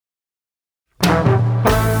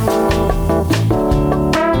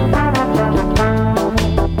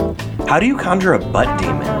How do you conjure a butt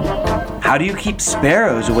demon? How do you keep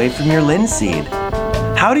sparrows away from your linseed?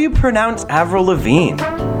 How do you pronounce Avril Lavigne?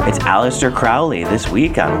 It's Aleister Crowley this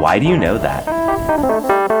week on Why Do You Know That?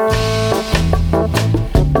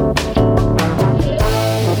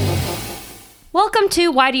 Welcome to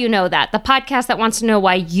Why Do You Know That, the podcast that wants to know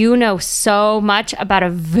why you know so much about a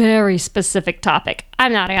very specific topic.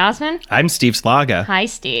 I'm Nadia Osman. I'm Steve Slaga. Hi,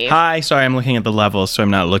 Steve. Hi. Sorry, I'm looking at the levels, so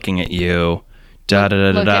I'm not looking at you. Look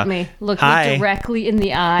at me. Look me directly in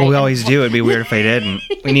the eye. Well, we always do. It'd be weird if I didn't.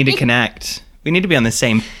 We need to connect. We need to be on the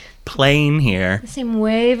same plane here. The same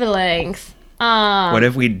wavelength. What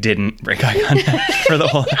if we didn't break eye contact for the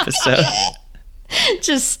whole episode?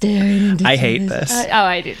 Just staring into I hate this.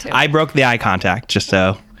 I do too. I broke the eye contact, just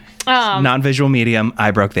so. Non-visual medium,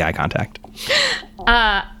 I broke the eye contact.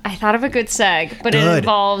 I thought of a good seg, but it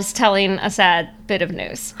involves telling a sad bit of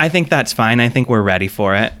news. I think that's fine. I think we're ready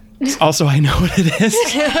for it. Also, I know what it is.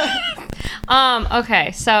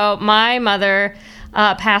 Okay, so my mother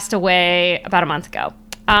passed away about a month ago.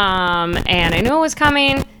 And I knew it was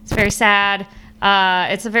coming. It's very sad.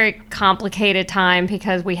 It's a very complicated time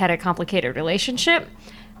because we had a complicated relationship.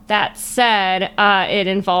 That said, it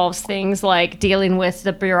involves things like dealing with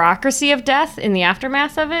the bureaucracy of death in the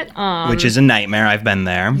aftermath of it. Which is a nightmare. I've been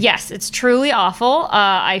there. Yes, it's truly awful.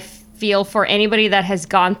 I feel for anybody that has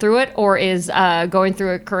gone through it or is going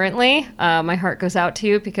through it currently. My heart goes out to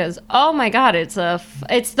you because, oh my God, it's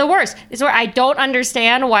the worst. It's where I don't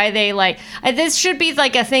understand why they this should be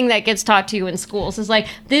like a thing that gets taught to you in schools. It's like,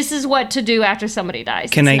 this is what to do after somebody dies.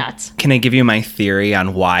 Nuts. Can I give you my theory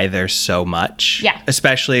on why there's so much? Yeah.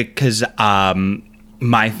 Especially because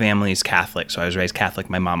my family's Catholic, so I was raised Catholic.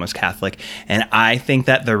 My mom was Catholic. And I think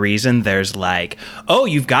that the reason there's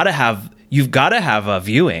you've got to have a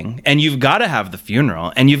viewing, and you've got to have the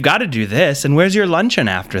funeral, and you've got to do this, and where's your luncheon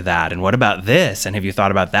after that, and what about this, and have you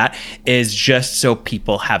thought about that, is just so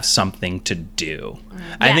people have something to do.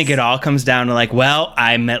 Yes. I think it all comes down to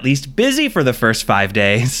I'm at least busy for the first 5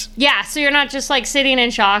 days. Yeah, so you're not just sitting in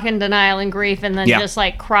shock and denial and grief and then just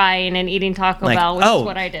crying and eating Taco Bell, which is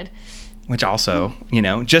what I did. Which also,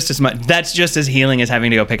 just as much, that's just as healing as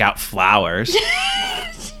having to go pick out flowers.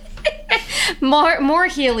 More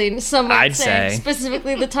healing, some might I'd say.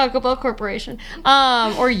 Specifically the Taco Bell Corporation.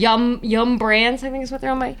 Or Yum Brands, I think is what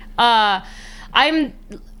they're on by.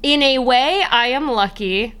 In a way, I am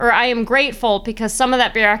lucky, or I am grateful, because some of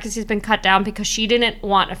that bureaucracy has been cut down because she didn't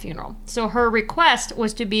want a funeral. So her request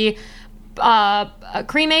was to be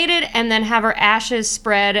cremated and then have her ashes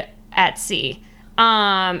spread at sea.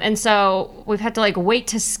 And so we've had to wait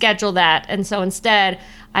to schedule that. And so instead,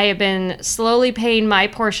 I have been slowly paying my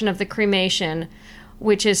portion of the cremation,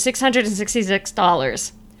 which is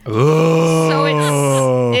 $666. Ooh. So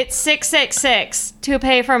it's $666 to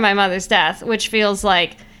pay for my mother's death, which feels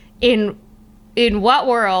like, in what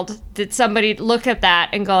world did somebody look at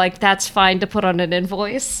that and go that's fine to put on an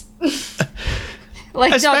invoice? No,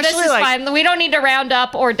 this is fine. We don't need to round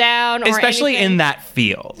up or down or especially anything. In that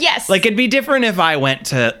field. Yes. It'd be different if I went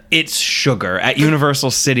to It's Sugar at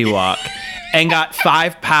Universal City Walk and got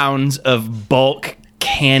 5 pounds of bulk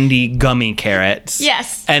candy gummy carrots.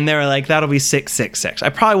 Yes. And they were that'll be $666. I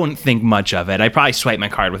probably wouldn't think much of it. I'd probably swipe my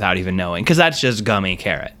card without even knowing, because that's just gummy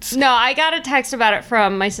carrots. No, I got a text about it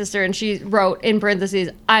from my sister, and she wrote in parentheses,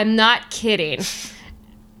 "I'm not kidding."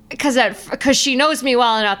 Because she knows me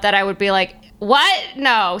well enough that I would be like, what?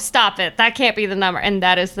 No, stop it. That can't be the number. And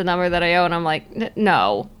that is the number that I owe. And I'm like,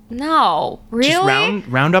 no, really? Just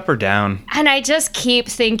round up or down. And I just keep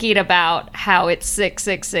thinking about how it's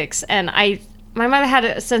 666. And my mother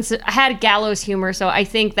had gallows humor. So I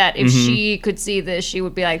think that if she could see this, she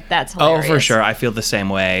would be like, that's hilarious. Oh, for sure. I feel the same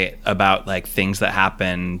way about things that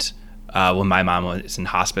happened when my mom was in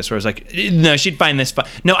hospice, where I was no, she'd find this fun.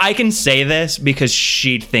 No, I can say this because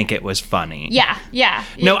she'd think it was funny. Yeah.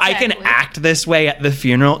 No, exactly. I can act this way at the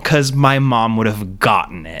funeral because my mom would have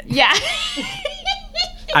gotten it. Yeah.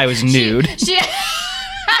 I was nude.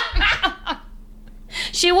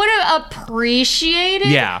 She would have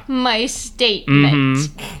appreciated my statement.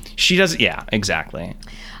 She does, yeah, exactly.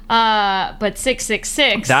 But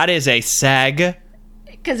 666. That is a seg.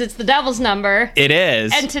 Because it's the devil's number. It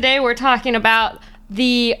is. And today we're talking about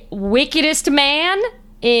the wickedest man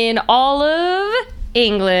in all of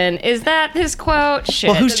England. Is that his quote?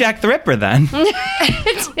 Shit. Well, who's Jack the Ripper then?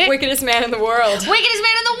 Wickedest man in the world. Wickedest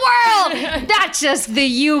man in the world! Not just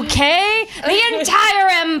the UK, the entire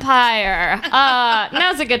empire.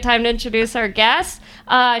 Now's a good time to introduce our guest.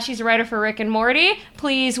 She's a writer for Rick and Morty.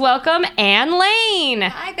 Please welcome Anne Lane.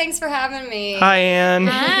 Hi, thanks for having me. Hi, Anne.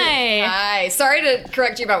 Hi. Hi. sorry to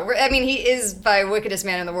correct you about. I mean, he is by wickedest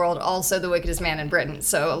man in the world, also the wickedest man in Britain.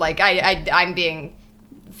 So, like, I'm being,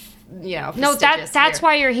 No, that's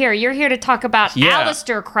why you're here. You're here to talk about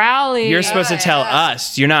Aleister Crowley. You're supposed to tell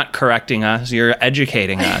us. You're not correcting us. You're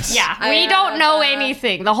educating us. Yeah, we don't know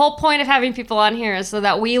anything. The whole point of having people on here is so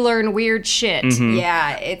that we learn weird shit. Mm-hmm.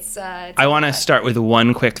 Yeah, it's I want to start with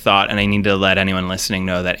one quick thought, and I need to let anyone listening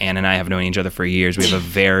know that Anne and I have known each other for years. We have a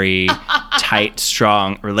very tight,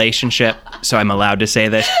 strong relationship, so I'm allowed to say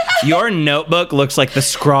this. Your notebook looks like the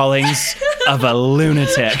scrawlings of a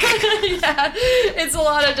lunatic. Yeah, it's a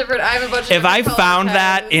lot of different. I have a bunch of. If I found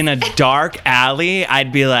that in a dark alley,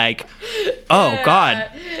 I'd be like, "Oh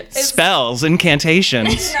God, spells,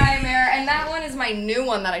 incantations." Nightmare, and that one is my new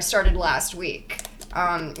one that I started last week.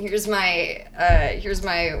 Here's my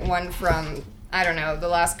one from I don't know the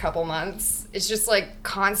last couple months. It's just like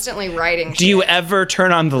constantly writing. Do you ever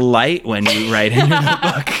turn on the light when you write in your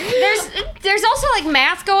notebook? There's also like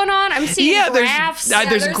math going on. I'm seeing graphs.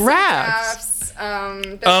 There's graphs. There's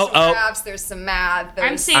some graphs, there's some math.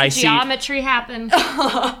 I'm seeing geometry happen.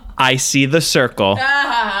 I see the circle.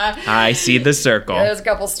 I see the circle. There's a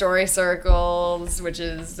couple story circles, which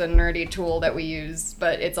is a nerdy tool that we use,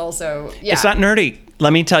 but it's also, It's not nerdy.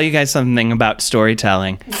 Let me tell you guys something about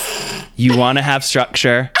storytelling. You want to have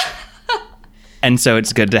structure, and so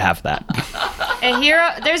it's good to have that.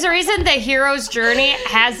 There's a reason the hero's journey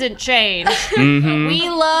hasn't changed. Mm-hmm. We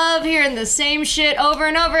love hearing the same shit over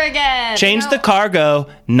and over again. Change the cargo,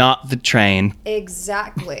 not the train.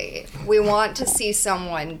 Exactly. We want to see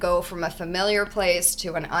someone go from a familiar place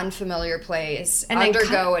to an unfamiliar place, and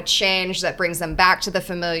undergo a change that brings them back to the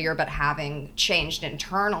familiar, but having changed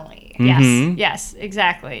internally. Mm-hmm. Yes,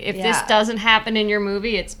 exactly. If this doesn't happen in your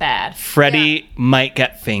movie, it's bad. Freddy might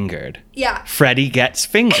get fingered. Yeah. Freddy gets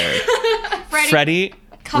fingered. Freddy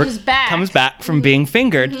comes back from being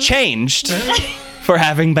fingered, changed for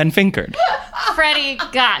having been fingered. Freddy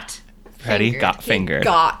got fingered.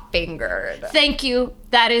 Got fingered. Thank you.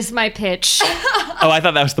 That is my pitch. Oh, I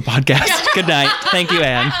thought that was the podcast. Good night. Thank you,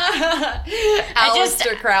 Anne.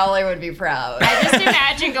 Aleister Crowley would be proud. I just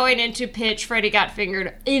imagine going into pitch Freddy got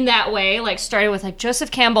fingered in that way, like starting with like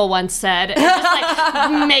Joseph Campbell once said, and just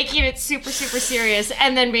like making it super, super serious,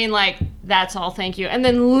 and then being like, that's all, thank you. And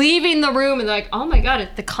then leaving the room and like, oh my God,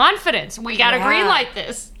 the confidence. We got to greenlight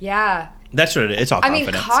this. Yeah. That's what it is. It's all confidence.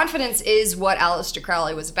 I mean, confidence is what Aleister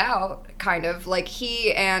Crowley was about, kind of. Like,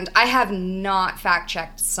 and I have not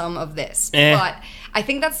fact-checked some of this, but I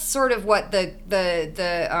think that's sort of what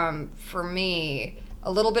for me,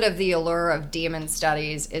 a little bit of the allure of demon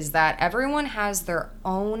studies is that everyone has their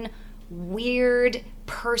own weird,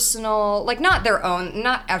 personal, like, not their own,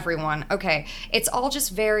 not everyone, okay. It's all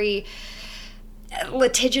just very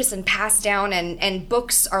litigious and passed down, and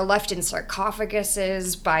books are left in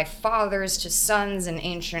sarcophaguses by fathers to sons in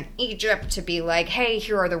ancient Egypt to be like, hey,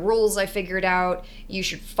 here are the rules I figured out, you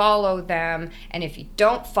should follow them, and if you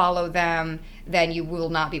don't follow them, then you will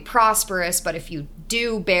not be prosperous, but if you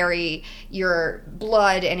do bury your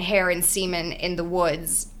blood and hair and semen in the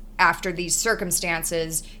woods after these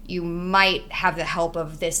circumstances, you might have the help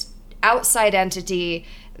of this outside entity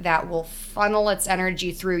that will funnel its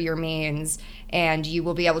energy through your means, and you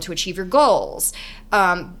will be able to achieve your goals,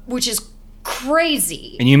 which is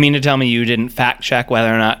crazy. And you mean to tell me you didn't fact check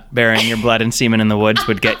whether or not burying your blood and semen in the woods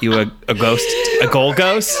would get you a goal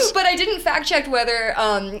ghost? But I didn't fact check whether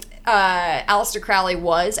Aleister Crowley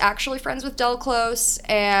was actually friends with Del Close,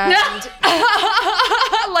 and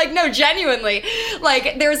like, no, genuinely,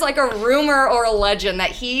 like, there's like a rumor or a legend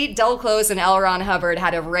that Del Close and L. Ron Hubbard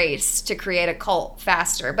had a race to create a cult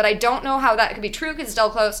faster, but I don't know how that could be true, because Del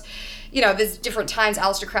Close, there's different times.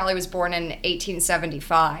 Aleister Crowley was born in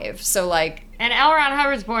 1875, so like... And L. Ron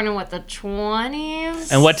Hubbard's born in, the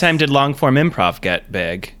 20s? And what time did long-form improv get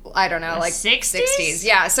big? I don't know, like 60s?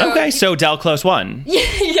 Yeah, so... Okay, so Del Close won.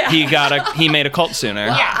 Yeah. He made a cult sooner.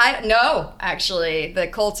 Yeah. No, actually, the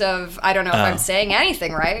cult of... I don't know if I'm saying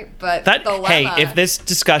anything right, but the lemma... Hey, if this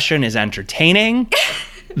discussion is entertaining,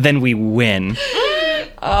 then we win.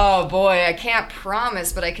 Oh boy, I can't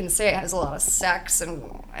promise, but I can say it has a lot of sex and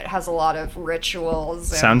it has a lot of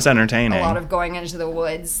rituals. And sounds entertaining. A lot of going into the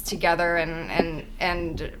woods together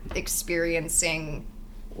and experiencing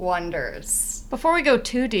wonders. Before we go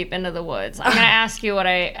too deep into the woods, I'm going to ask you what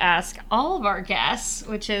I ask all of our guests,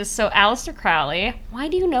 which is, so Aleister Crowley, why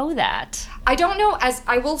do you know that? I don't know, as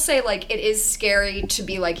I will say, like, it is scary to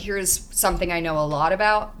be like, here's something I know a lot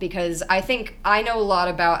about, because I think I know a lot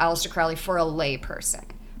about Aleister Crowley for a lay person.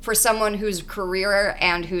 For someone whose career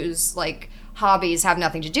and whose, like, hobbies have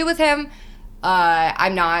nothing to do with him.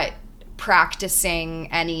 I'm not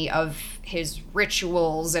practicing any of his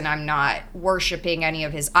rituals, and I'm not worshiping any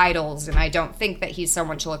of his idols, and I don't think that he's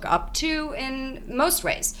someone to look up to in most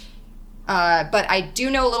ways. But I do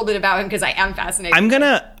know a little bit about him because I am fascinated.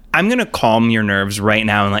 I'm gonna calm your nerves right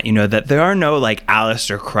now and let you know that there are no like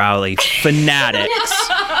Aleister Crowley fanatics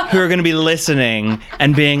who are gonna be listening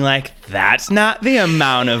and being like, "That's not the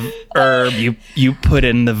amount of herb you put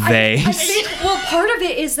in the vase." Well, part of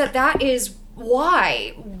it is that is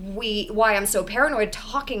why I'm so paranoid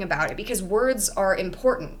talking about it, because words are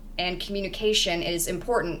important and communication is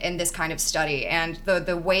important in this kind of study, and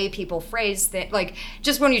the way people phrase that, like,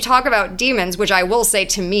 just when you talk about demons, which I will say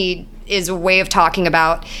to me is a way of talking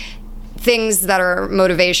about things that are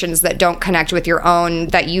motivations that don't connect with your own,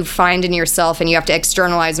 that you find in yourself and you have to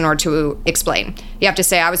externalize in order to explain. You have to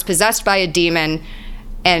say, I was possessed by a demon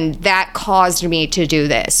and that caused me to do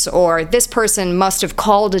this, or this person must have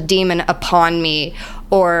called a demon upon me,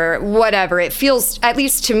 or whatever. It feels, at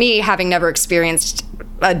least to me, having never experienced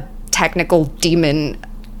a technical demon,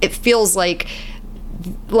 it feels like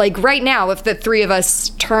right now, if the three of us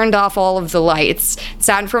turned off all of the lights,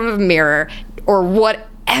 sat in front of a mirror, or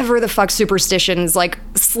whatever the fuck superstitions, like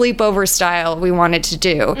sleepover style, we wanted to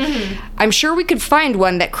do, I'm sure we could find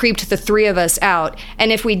one that creeped the three of us out,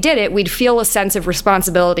 and if we did it, we'd feel a sense of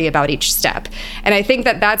responsibility about each step. And I think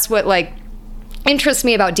that that's what, like, interests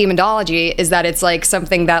me about demonology, is that it's like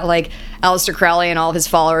something that, like, Aleister Crowley and all of his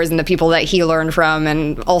followers and the people that he learned from,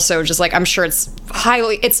 and also just like, I'm sure it's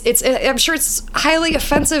highly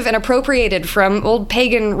offensive and appropriated from old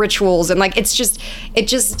pagan rituals, and like it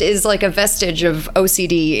just is like a vestige of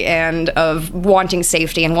OCD and of wanting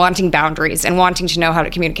safety and wanting boundaries and wanting to know how to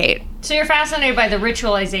communicate. So you're fascinated by the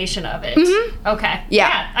ritualization of it. Okay.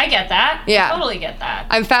 Yeah, I get that. Yeah, I totally get that.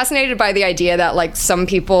 I'm fascinated by the idea that, like, some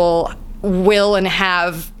people will and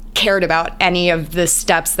have cared about any of the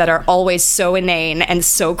steps that are always so inane and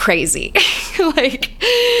so crazy. Like,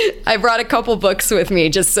 I brought a couple books with me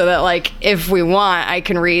just so that, like, if we want, I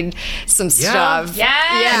can read some stuff.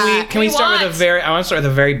 Yeah. Can we start with I want to start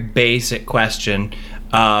with a very basic question.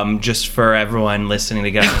 Just for everyone listening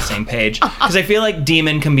to get on the same page, because I feel like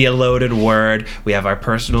demon can be a loaded word. We have our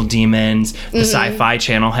personal demons. The Sci-Fi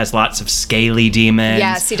Channel has lots of scaly demons.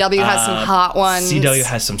 Yeah, CW has some hot ones. CW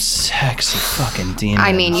has some sexy fucking demons.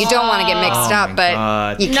 I mean, you don't want to get mixed up, but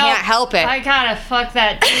God. you can't help it. I gotta fuck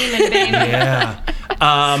that demon, baby. Yeah.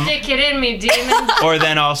 Stick it in me, demon. Or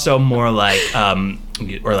then also more like,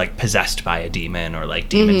 or like possessed by a demon, or like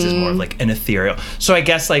demons is more of like an ethereal. So I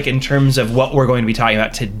guess, like, in terms of what we're going to be talking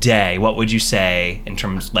about today, what would you say in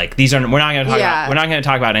terms, like, we're not going to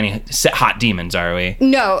talk about any hot demons, are we? No,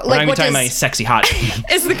 We're not like, going to be talking about any sexy hot demons.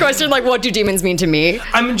 is the question, like, what do demons mean to me?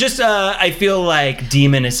 I'm just, I feel like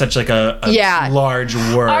demon is such like a large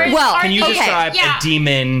word. Well, can you describe a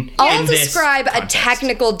demon I'll in this describe a context?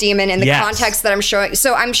 Technical demon in the context that I'm showing.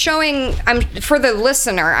 So I'm for the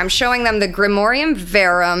listener, I'm showing them the Grimorium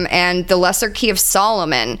Verum and the Lesser Key of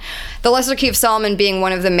Solomon. The Lesser Key of Solomon being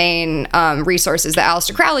one of the main resources that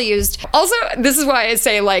Aleister Crowley used. Also, this is why I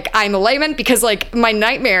say, like, I'm a layman, because, like, my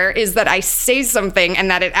nightmare is that I say something and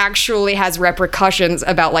that it actually has repercussions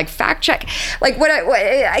about, like, fact check. Like,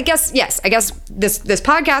 I guess this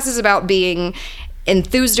podcast is about being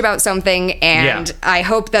enthused about something, and I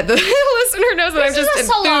hope that the listener knows that I'm just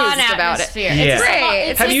enthused about it. Yeah. It's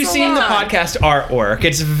great. Have you seen the podcast artwork?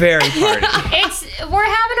 It's very party. We're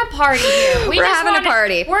having a party here. We're having a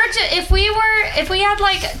party. If we had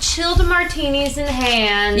like chilled martinis in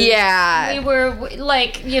hand. Yeah. We were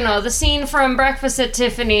like, the scene from Breakfast at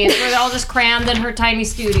Tiffany's where they're all just crammed in her tiny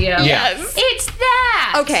studio. Yes. It's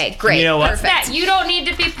that. Okay, great. You know what? Perfect. That. You don't need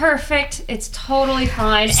to be perfect. It's totally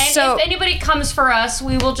fine. And So, if anybody comes for us,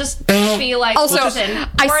 we will just be like, also, listen,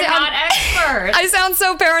 we're not experts. I sound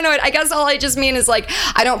so paranoid. I guess all I just mean is, like,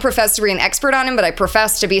 I don't profess to be an expert on him, but I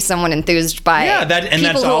profess to be someone enthused by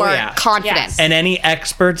people who are confident. Yes. And any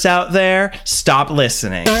experts out there, stop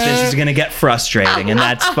listening. This is going to get frustrating, and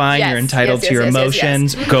that's fine. Yes, You're entitled to your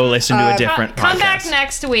emotions. Go listen to a different podcast. Come back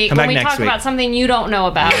next week when we talk about something you don't know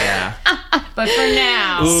about. Yeah. But for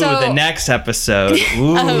now. Ooh, the next episode.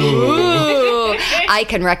 Ooh. I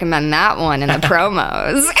can recommend that one in the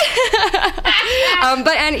promos.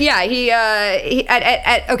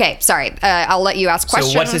 Okay, sorry. I'll let you ask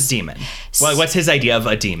questions. So what's his demon? Well, what's his idea of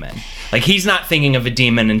a demon? Like, he's not thinking of a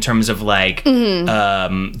demon in terms of, like,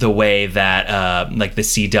 the way that, like, the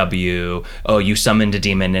CW, you summoned a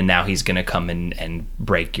demon and now he's going to come and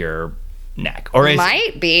break your neck. Or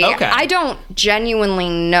might be. Okay. I don't genuinely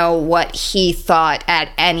know what he thought at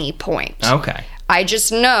any point. Okay. I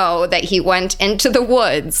just know that he went into the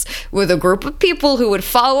woods with a group of people who would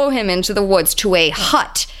follow him into the woods to a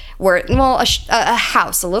hut where, well, a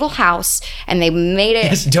house, a little house, and they made it.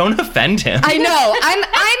 Yes, don't offend him. I know.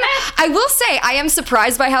 I will say I am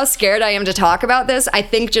surprised by how scared I am to talk about this. I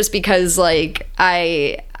think just because like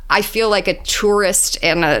I feel like a tourist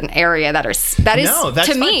in an area that is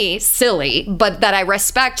to me silly, but that I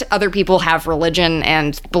respect other people have religion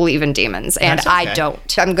and believe in demons, and That's okay. I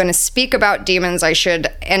don't. I'm going to speak about demons.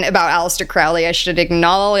 And about Aleister Crowley. I should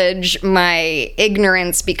acknowledge my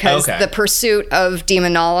ignorance because the pursuit of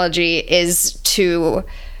demonology is to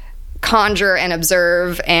conjure and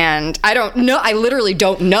observe, and I don't know. I literally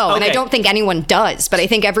don't know, and I don't think anyone does, but I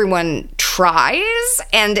think everyone tries,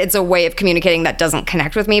 and it's a way of communicating that doesn't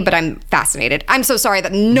connect with me, but I'm fascinated. I'm so sorry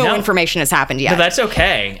that no information has happened yet. No, that's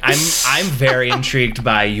okay. I'm very intrigued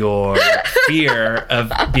by your fear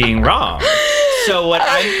of being wrong. So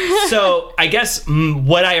I guess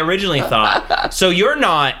what I originally thought, so you're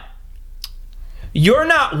not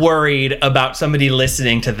worried about somebody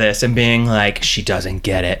listening to this and being like, she doesn't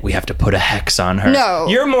get it, we have to put a hex on her. No.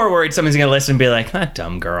 You're more worried someone's going to listen and be like, that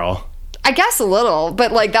dumb girl. I guess a little,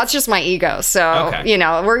 but like that's just my ego. So, you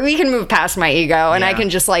know, we can move past my ego, and I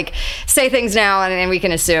can just like say things now, and we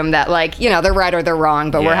can assume that like, you know, they're right or they're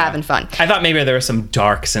wrong, but we're having fun. I thought maybe there was some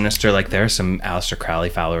dark, sinister, like there's some Aleister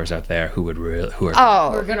Crowley followers out there who are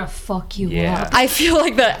we're gonna fuck you up. I feel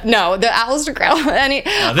like the Aleister Crowley.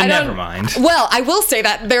 Never mind. Well, I will say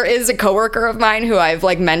that there is a coworker of mine who I've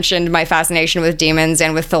like mentioned my fascination with demons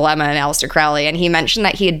and with Thelema and Aleister Crowley, and he mentioned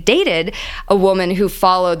that he had dated a woman who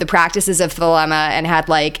followed the practices of Thelema and had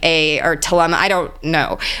like or Thelema, I don't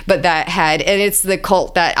know, but and it's the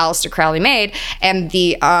cult that Aleister Crowley made, and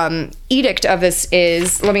the edict of this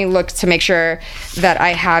is, let me look to make sure that I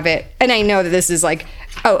have it, and I know that this is like,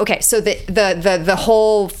 so the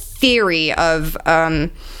whole theory of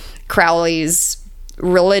Crowley's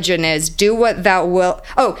religion is do what thou wilt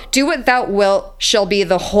shall be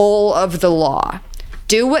the whole of the law.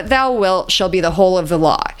 Do what thou wilt shall be the whole of the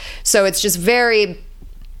law. So it's just very,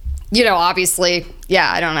 you know, obviously,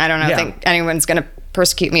 I don't think anyone's going to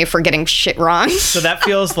persecute me for getting shit wrong. So that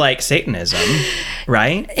feels like Satanism,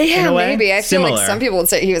 right? Yeah, maybe. I feel like some people would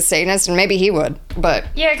say he was Satanist, and maybe he would, but...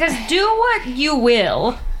 Yeah, because do what you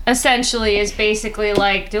will, essentially, is basically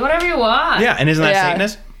like, do whatever you want. Yeah, and isn't that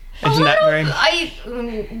Satanist? Isn't that very...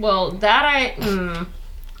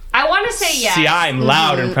 I want to say yes. See, I'm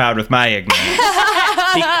loud and proud with my ignorance.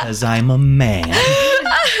 Because I'm a man.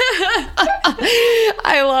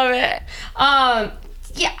 I love it.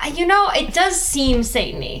 Yeah, you know, it does seem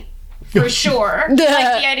Satan-y. For sure. Like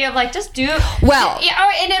the idea of like, just do... Well...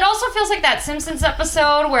 Yeah, and it also feels like that Simpsons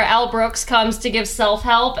episode where Al Brooks comes to give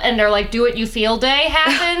self-help and they're like, do what you feel day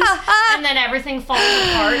happens. And then everything falls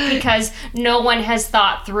apart because no one has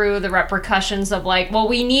thought through the repercussions of like, well,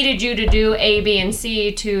 we needed you to do A, B, and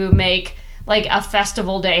C to make like a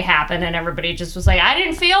festival day happen. And everybody just was like, I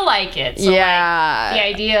didn't feel like it. So like, the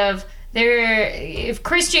idea of... if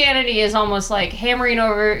Christianity is almost like hammering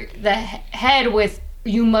over the head with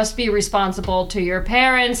you must be responsible to your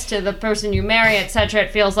parents, to the person you marry, etc. It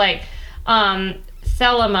feels like Thelema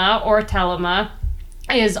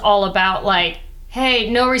is all about like, hey,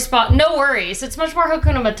 no worries. It's much more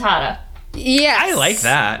Hakuna Matata. Yes. I like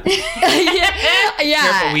that.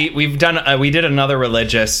 Yeah. We did another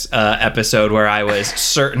religious episode where I was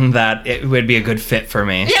certain that it would be a good fit for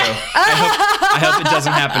me. Yeah. So I hope it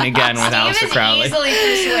doesn't happen again with Aleister Crowley. Easily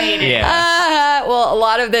persuaded. Yeah. Well, a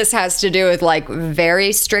lot of this has to do with like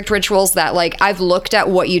very strict rituals that like I've looked at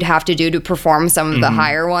what you'd have to do to perform some of the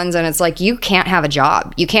higher ones, and it's like you can't have a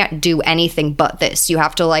job. You can't do anything but this. You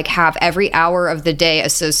have to like have every hour of the day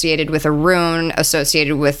associated with a rune,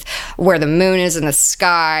 associated with where the moon is in the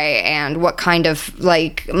sky, and what kind of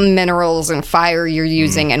like minerals and fire you're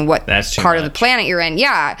using, and what part of the planet you're in.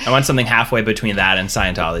 Yeah. I want something halfway between that and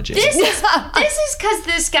Scientology. This is because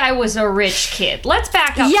this guy was a rich kid. Let's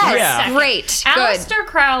back up for a second. Great. Aleister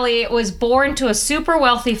Crowley was born to a super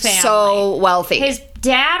wealthy family. So wealthy. His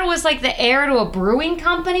dad was like the heir to a brewing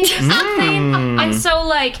company or something. And so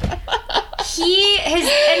like and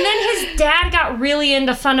then his dad got really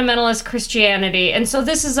into fundamentalist Christianity, and so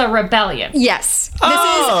this is a rebellion. Yes.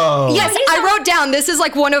 I wrote down this is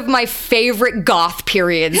like one of my favorite goth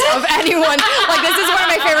periods of anyone. Like this is one of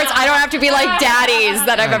my favorites. I don't have to be like daddies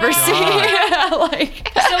that I've ever seen.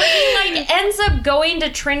 So he like ends up going to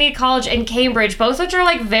Trinity College and Cambridge, both which are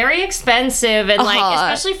like very expensive and like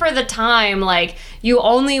especially for the time, like you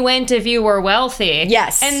only went if you were wealthy.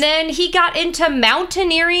 Yes. And then he got into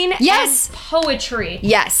mountaineering and poetry.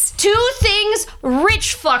 Yes. 2 things things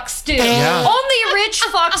rich fucks do. Only rich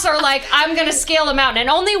fucks are like, I'm gonna scale a mountain, and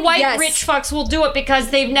only white rich fucks will do it because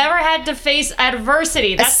they've never had to face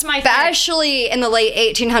adversity. That's my theory. Especially in the late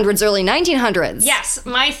 1800s, early 1900s. Yes,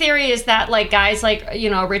 my theory is that like guys like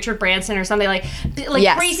Richard Branson or something like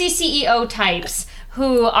crazy CEO types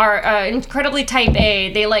who are incredibly type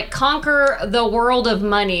A, they like conquer the world of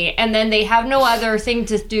money, and then they have no other thing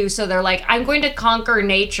to do, so they're like, I'm going to conquer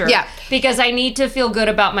nature because I need to feel good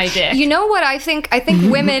about my dick. You know what I think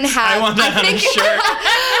women have. I want that on a shirt.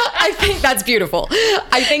 I think that's beautiful.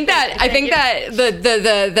 I think that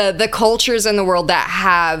the cultures in the world that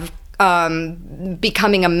have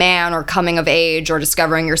becoming a man or coming of age or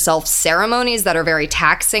discovering yourself ceremonies that are very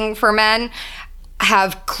taxing for men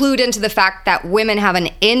have clued into the fact that women have an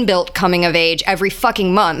inbuilt coming of age every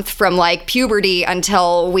fucking month from like puberty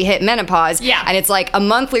until we hit menopause. Yeah. And it's like a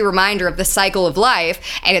monthly reminder of the cycle of life,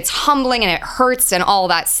 and it's humbling and it hurts and all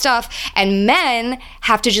that stuff. And men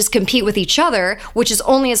have to just compete with each other, which is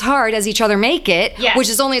only as hard as each other make it, which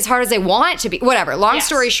is only as hard as they want it to be. Whatever. Long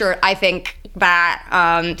story short, I think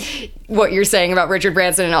that what you're saying about Richard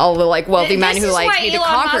Branson and all the like wealthy men who like need to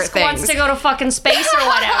conquer Musk things. Wants to go to fucking space or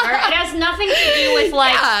whatever. It has nothing to do with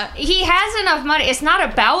like he has enough money. It's not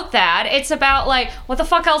about that. It's about like, what the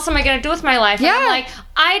fuck else am I gonna do with my life? And I'm like,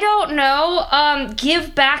 I don't know.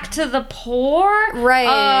 Give back to the poor.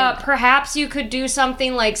 Right. Perhaps you could do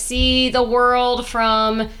something like see the world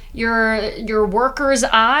from your workers'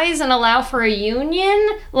 eyes and allow for a union.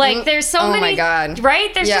 Like there's so many. Oh my God.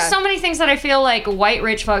 Right? There's just so many things that I feel like white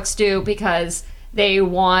rich fucks do because they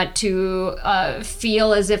want to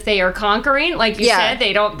feel as if they are conquering. Like you said,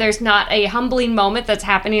 there's not a humbling moment that's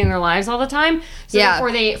happening in their lives all the time. So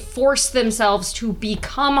therefore they force themselves to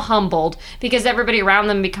become humbled because everybody around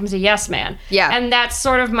them becomes a yes man. Yeah. And that's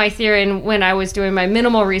sort of my theory. And when I was doing my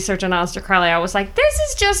minimal research on Aleister Crowley, I was like, this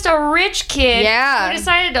is just a rich kid who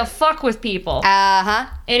decided to fuck with people.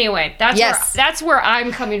 Anyway, that's where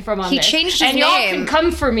I'm coming from on this. He changed his name. And y'all can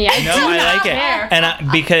come for me. I like care. it.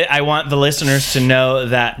 And because I want the listeners to know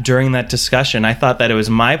that during that discussion, I thought that it was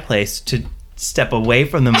my place to step away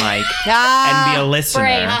from the mic and be a listener.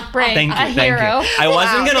 Brave. Thank you. Hero. I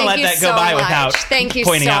wasn't going to let that go by without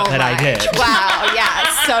pointing out that I did. Wow, yeah,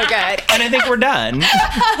 so good. And I think we're done.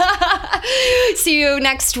 See you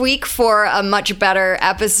next week for a much better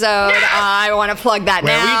episode. I want to plug that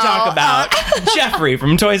where now. We talk about Jeffrey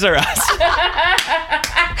from Toys R Us.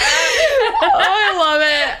 I love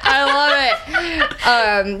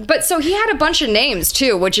it. But so he had a bunch of names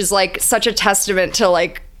too, which is like such a testament to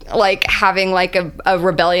like having like a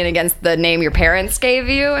rebellion against the name your parents gave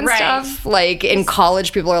you and stuff. Like in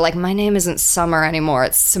college, people are like, my name isn't Summer anymore,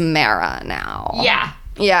 it's Samara now. Yeah.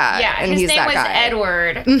 And his he's name that was guy.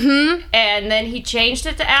 Edward. Mm-hmm. And then he changed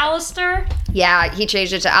it to Aleister. Yeah, he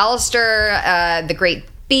changed it to Aleister, the Great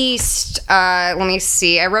Beast. Let me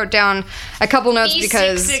see. I wrote down a couple notes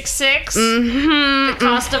because E666. The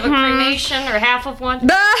cost of a cremation, or half of one.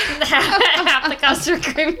 Half the cost of a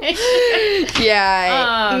cremation.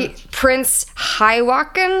 Prince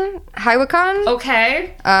Hywakon.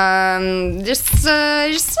 Okay. Just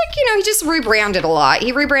like he just rebranded a lot.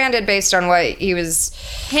 He rebranded based on what he was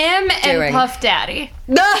doing. And Puff Daddy.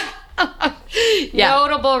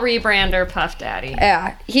 Notable rebrander Puff Daddy.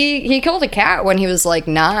 Yeah, he killed a cat when he was like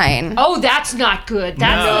 9. Oh, that's not good.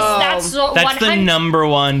 That's the number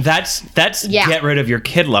one. That's get rid of your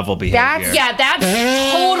kid level behavior. That's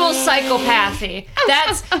total psychopathy.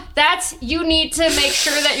 That's you need to make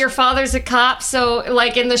sure that your father's a cop. So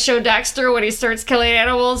like in the show Dexter, when he starts killing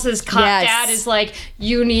animals, his cop dad is like,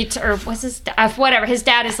 you need to, or what's his whatever. His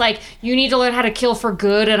dad is like, you need to learn how to kill for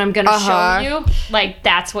good, and I'm gonna show you. Like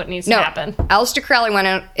that's what needs to happen. Aleister Crowley went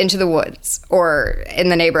out into the woods or in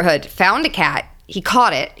the neighborhood, found a cat. He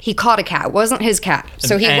caught it. He caught a cat. It wasn't his cat.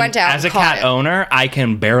 So he went out as a cat owner, I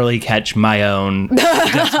can barely catch my own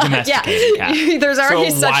domesticated cat. There's already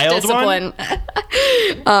such discipline.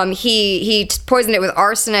 He poisoned it with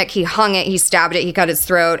arsenic. He hung it. He stabbed it. He cut its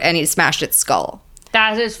throat, and he smashed its skull.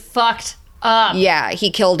 That is fucked up. Yeah, he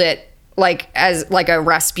killed it as a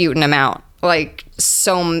Rasputin amount. Like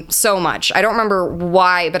so much. I don't remember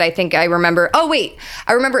why, but I remember. Oh wait,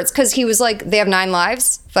 I remember it's because he was like, they have 9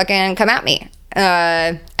 lives. Fucking come at me.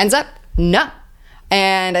 Ends up no.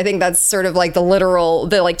 And I think that's sort of like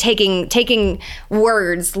taking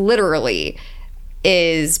words literally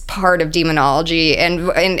is part of demonology,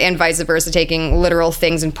 and vice versa, taking literal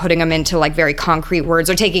things and putting them into like very concrete words,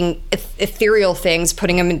 or taking ethereal things,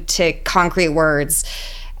 putting them into concrete words.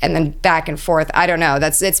 And then back and forth. I don't know.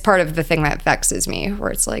 It's part of the thing that vexes me, where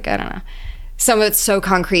it's like, I don't know. Some of it's so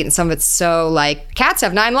concrete and some of it's so like, cats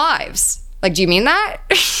have 9 lives. Like, do you mean that?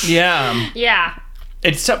 Yeah. Yeah.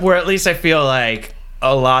 It's where at least I feel like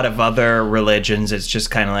a lot of other religions, it's just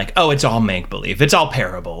kind of like, oh, it's all make-believe. It's all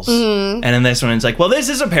parables. And in this one, it's like, well, this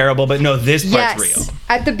is a parable, but no, this part's real.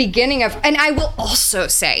 At the beginning of, and I will also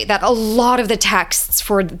say that a lot of the texts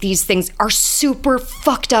for these things are super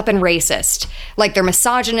fucked up and racist. Like, they're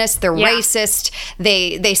misogynist, they're racist.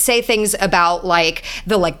 They say things about like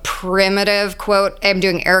the like primitive, quote, I'm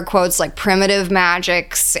doing air quotes, like primitive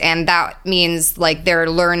magics, and that means like they're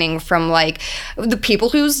learning from like the people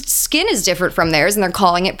whose skin is different from theirs, and they're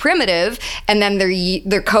calling it primitive, and then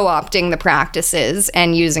they're co-opting the practices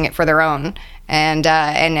and using it for their own, and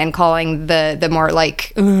calling the more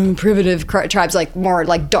like primitive tribes like more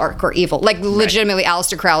like dark or evil. Like legitimately,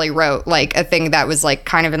 Aleister Crowley wrote like a thing that was like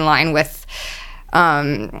kind of in line with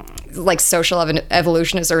like social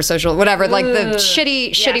evolutionists or social whatever, like the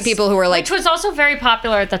shitty people who were like, which was also very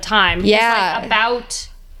popular at the time. Yeah, like about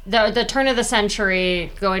the turn of the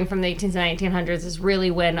century, going from the 1800s to 1900s, is really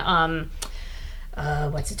when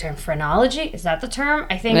what's the term? Phrenology? Is that the term?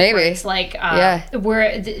 I think maybe it's like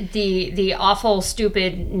where the awful,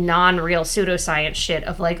 stupid, non-real pseudoscience shit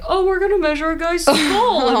of like, oh, we're gonna measure a guy's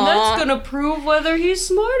skull and that's gonna prove whether he's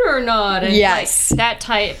smart or not. And like, that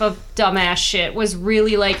type of dumbass shit was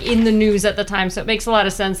really like in the news at the time. So it makes a lot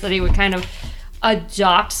of sense that he would kind of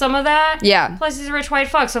adopt some of that. Yeah. Plus, he's a rich white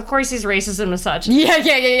fuck, so of course he's racist and such. Yeah.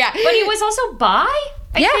 But he was also bi.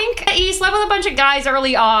 I think he slept with a bunch of guys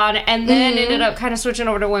early on, and then ended up kind of switching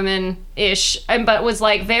over to women-ish, but was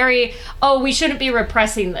like very, oh, we shouldn't be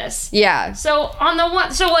repressing this. Yeah. So on the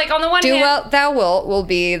one hand, do well, thou wilt will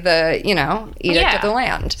be the edict of the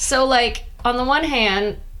land. So like on the one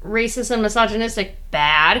hand, racist and misogynistic,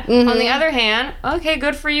 bad. On the other hand, okay,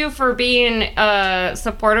 good for you for being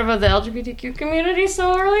supportive of the LGBTQ community so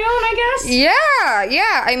early on, I guess.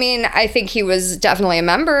 Yeah. I mean, I think he was definitely a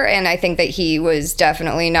member, and I think that he was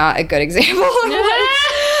definitely not a good example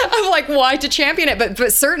of like why to champion it.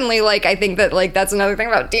 But certainly, like, I think that like that's another thing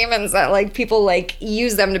about demons, that like people like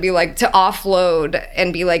use them to be like to offload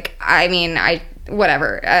and be like, I mean,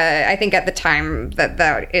 whatever. I think at the time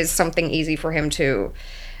that is something easy for him to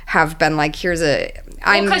have been like,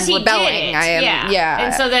 I'm rebelling. I am,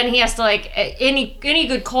 And so then he has to like, any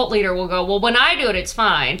good cult leader will go, well, when I do it, it's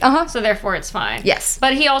fine. So therefore it's fine. Yes.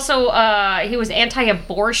 But he also, he was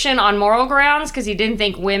anti-abortion on moral grounds because he didn't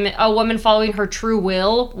think a woman following her true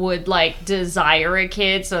will would like desire a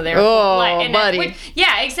kid. So therefore, buddy.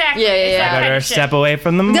 Yeah, exactly. Yeah. Better step away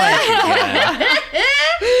from the mic.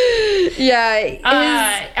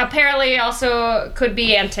 Apparently also could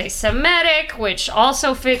be anti-Semitic, which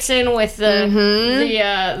also fits in with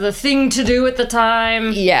the thing to do at the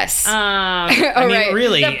time. Yes. I mean,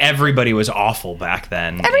 really, everybody was awful back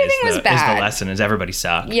then. Everything was bad. Is the lesson, is everybody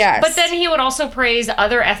sucked. Yes. But then he would also praise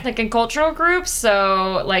other ethnic and cultural groups.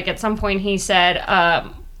 So, like, at some point he said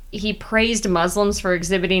he praised Muslims for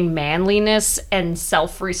exhibiting manliness and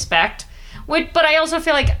self-respect. But I also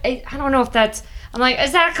feel like, I don't know if that's... I'm like,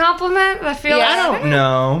 is that a compliment? I don't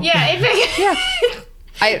know. Yeah.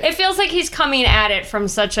 It feels like he's coming at it from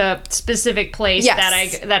such a specific place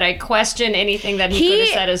that I question anything that he could have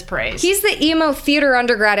said as praise. He's the emo theater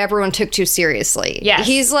undergrad everyone took too seriously. Yes.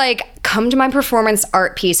 He's like, come to my performance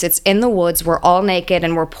art piece. It's in the woods. We're all naked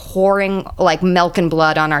and we're pouring like milk and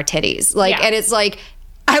blood on our titties. And it's like,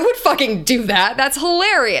 I would fucking do that. That's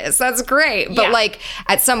hilarious. That's great. But like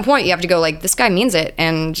at some point you have to go like, this guy means it,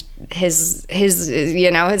 and his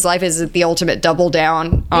life is the ultimate double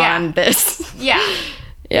down on this. Yeah.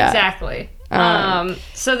 Exactly.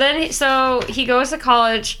 So he goes to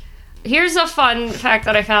college. Here's a fun fact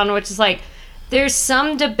that I found, which is like, there's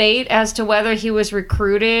some debate as to whether he was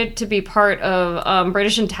recruited to be part of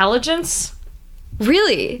British intelligence.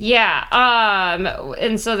 Really? Yeah.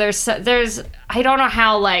 And so there's I don't know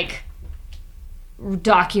how like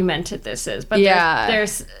documented this is, but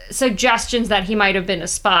there's suggestions that he might have been a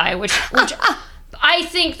spy, which I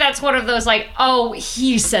think that's one of those like, oh,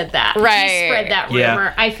 he said that. Right. He spread that rumor.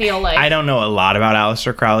 Yeah. I feel like. I don't know a lot about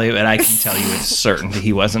Aleister Crowley, but I can tell you with certainty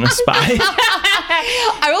he wasn't a spy.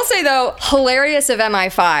 I will say, though, hilarious of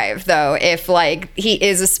MI5, though, if, like, he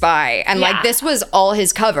is a spy. And, like, this was all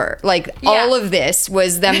his cover. Like, all of this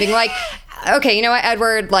was them being like, okay, you know what,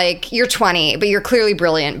 Edward, like, you're 20, but you're clearly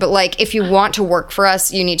brilliant. But, like, if you want to work for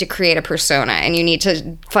us, you need to create a persona, and you need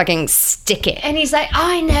to fucking stick it. And he's like,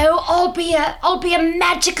 I know, I'll be a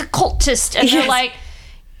magic occultist. And they're like,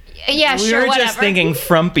 yeah, sure, whatever. We were just thinking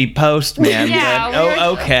frumpy postman.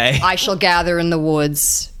 Yeah, okay. I shall gather in the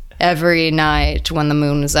woods every night when the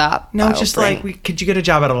moon is up. No, just like, could you get a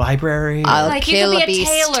job at a library? I'll Like, you kill could a be a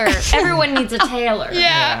beast. tailor. Everyone needs a tailor.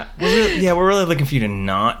 Yeah. We're really looking for you to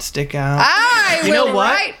not stick out. I You will know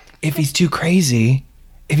what? write. If he's too crazy,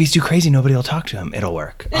 nobody will talk to him. It'll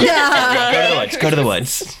work. Yeah. Go to the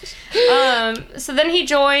woods. So then he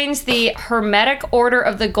joins the Hermetic Order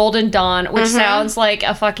of the Golden Dawn, which sounds like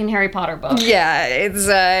a fucking Harry Potter book. Yeah,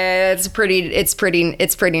 it's pretty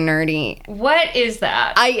nerdy. What is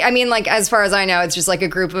that? I mean, like, as far as I know, it's just like a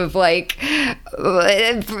group of like.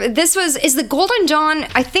 Is the Golden Dawn?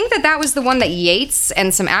 I think that was the one that Yates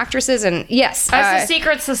and some actresses and yes, That's a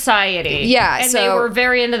secret society. yeah, and so- they were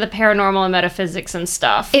very into the paranormal and metaphysics and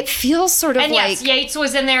stuff. it feels sort of And like yes, Yates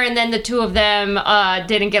was in there, and then the two of them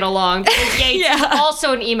didn't get along. Because Yates is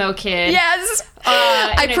also an emo kid. yes. in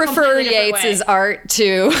I a prefer completely different Yates's way. art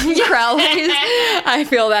to Crowley's. I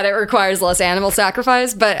feel that it requires less animal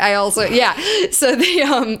sacrifice, but I also So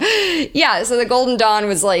the Golden Dawn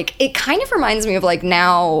was like, it kind of reminds me of like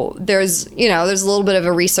now there's a little bit of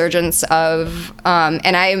a resurgence of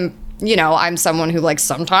and I'm someone who like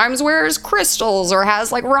sometimes wears crystals or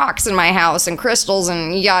has like rocks in my house and crystals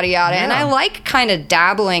and yada yada, and I like kind of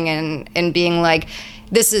dabbling in being like,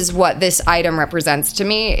 this is what this item represents to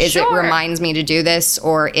me. Is it Sure. reminds me to do this,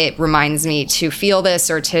 or it reminds me to feel this,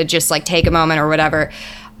 or to just like take a moment or whatever.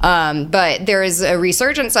 But there is a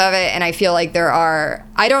resurgence of it, and I feel like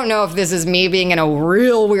I don't know if this is me being in a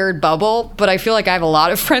real weird bubble, but I feel like I have a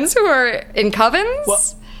lot of friends who are in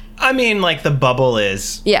covens. I mean, like, the bubble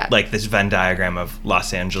is Yeah. like this Venn diagram of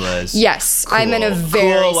Los Angeles. Yes, I'm in a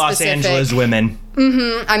very cool Los specific. Angeles women.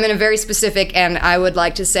 I'm in a very specific, and I would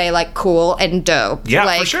like to say like cool and dope. Yeah, for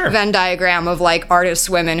like sure. Venn diagram of like artist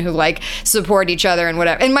women who like support each other and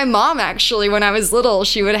whatever. And my mom actually, when I was little,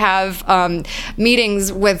 she would have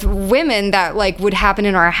meetings with women that like would happen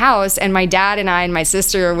in our house, and my dad and I and my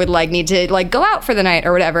sister would like need to like go out for the night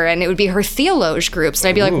or whatever, and it would be her theologe groups, and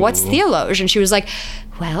I'd be like, "What's theologe?" And she was like,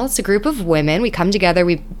 well, it's a group of women. We come together,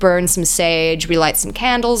 we burn some sage, we light some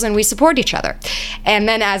candles, and we support each other. And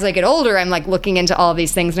then as I get older, I'm like looking into all of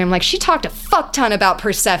these things, and I'm like, she talked a fuck ton about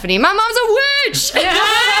Persephone. My mom's a witch!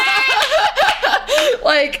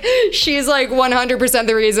 Like, she's like 100%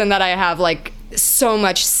 the reason that I have like so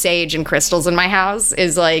much sage and crystals in my house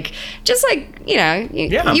is like just like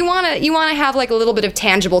you want to have like a little bit of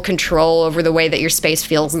tangible control over the way that your space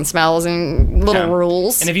feels and smells and little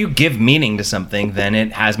rules. And if you give meaning to something, then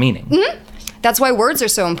it has meaning. Mm-hmm. That's why words are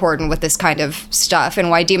so important with this kind of stuff,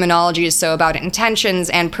 and why demonology is so about intentions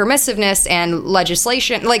and permissiveness and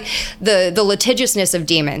legislation, like the litigiousness of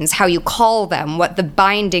demons, how you call them, what the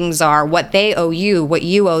bindings are, what they owe you, what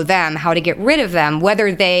you owe them, how to get rid of them,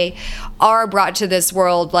 whether they are brought to this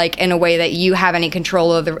world like in a way that you have any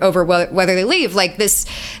control over whether they leave. Like this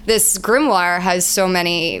grimoire has so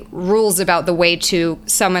many rules about the way to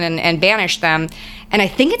summon and banish them. And I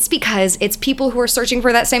think it's because it's people who are searching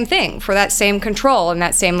for that same thing, for that same control and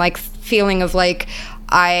that same like feeling of like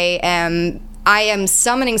I am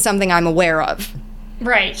summoning something I'm aware of,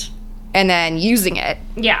 Right. and then using it,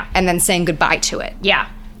 Yeah. and then saying goodbye to it. Yeah.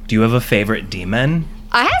 Do you have a favorite demon?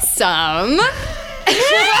 I have some.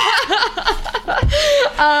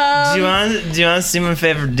 Do you want to see my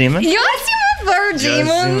favorite demon? You want to see my third Do you want to see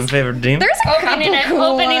my demons? favorite demon? There's a Opening couple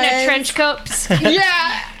cool a ones. trench coat.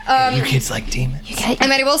 Yeah. You kids like demons?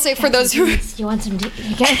 And then I will say for those who You want some?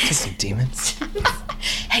 You get Some demons?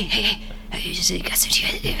 hey, you got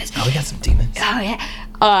some demons. Oh, we got some demons. Oh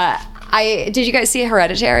yeah. Did you guys see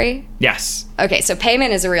Hereditary? Yes. Okay, so Payman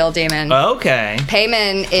is a real demon. Okay.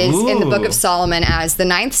 Payman is in the Book Ooh. of Solomon as the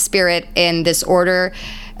ninth spirit in this order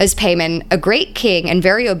as Payman, a great king and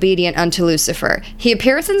very obedient unto Lucifer. He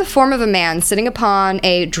appeareth in the form of a man sitting upon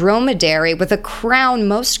a dromedary with a crown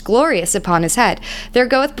most glorious upon his head. There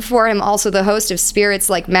goeth before him also the host of spirits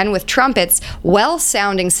like men with trumpets,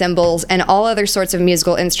 well-sounding cymbals, and all other sorts of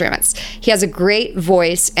musical instruments. He has a great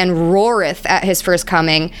voice and roareth at his first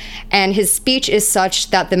coming, and his speech is such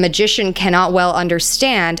that the magician cannot well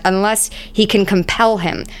understand unless he can compel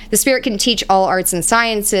him. The spirit can teach all arts and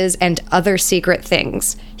sciences and other secret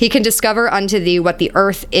things. He can discover unto thee what the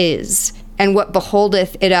earth is, and what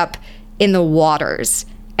beholdeth it up in the waters,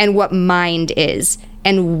 and what mind is,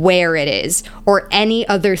 and where it is, or any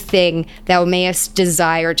other thing thou mayest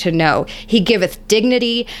desire to know. He giveth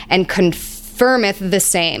dignity and confirmeth the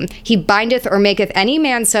same. He bindeth or maketh any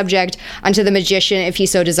man subject unto the magician if he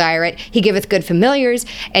so desire it. He giveth good familiars,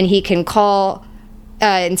 and he can call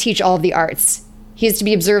and teach all the arts. He is to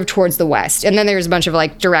be observed towards the west. And then there's a bunch of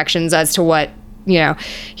like directions as to what,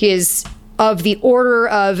 he is of the order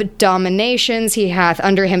of dominations. He hath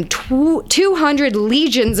under him 200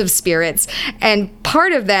 legions of spirits, and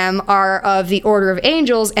part of them are of the order of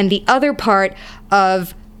angels, and the other part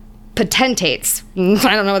of potentates.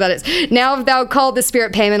 I don't know what that is. Now if thou call the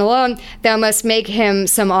spirit payment alone, thou must make him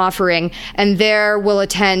some offering, and there will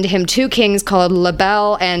attend him 2 kings called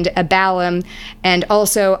Label and Abalim, and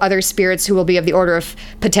also other spirits who will be of the order of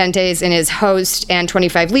potentes in his host, and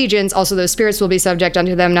 25 legions. Also those spirits will be subject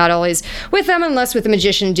unto them, not always with them, unless with the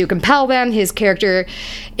magician do compel them. His character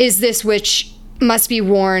is this which must be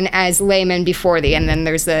worn as layman before thee. And then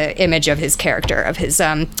there's the image of his character, of his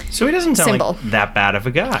So he doesn't sound symbol. like that bad of a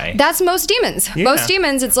guy. That's most demons. Yeah. Most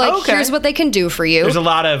demons, it's like, Okay. here's what they can do for you. There's a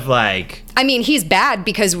lot of like, I mean, he's bad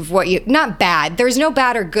because of what you... Not bad. There's no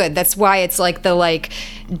bad or good. That's why it's like the, like,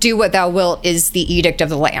 do what thou wilt is the edict of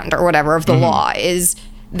the land or whatever, of the law, is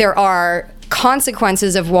there are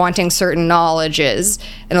consequences of wanting certain knowledges,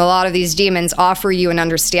 and a lot of these demons offer you an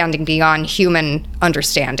understanding beyond human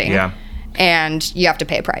understanding. Yeah. And you have to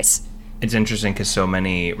pay a price. it's interesting because so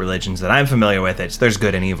many religions that I'm familiar with, there's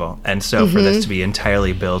good and evil. And so for this to be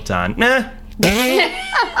entirely built on, not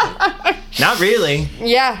really.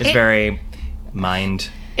 Yeah. It's very mind.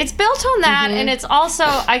 It's built on that, and it's also,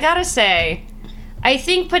 I gotta say, I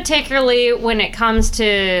think particularly when it comes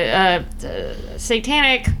to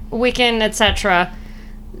satanic, Wiccan, etc.,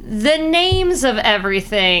 the names of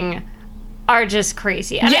everything are just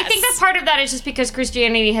crazy. And I think that part of that is just because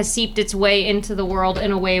Christianity has seeped its way into the world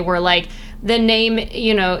in a way where, like, the name,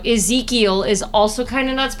 you know, Ezekiel is also kind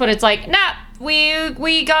of nuts, but it's like, nah,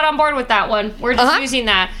 we got on board with that one. We're just using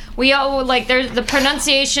that. We like, there's the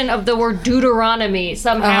pronunciation of the word Deuteronomy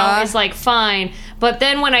somehow is like fine, but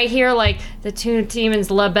then when I hear like the two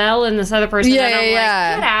demons, Label and this other person, then I'm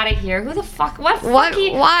like, get out of here. Who the fuck? What?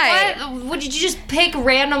 Why? What, did you just pick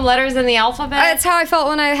random letters in the alphabet? That's how I felt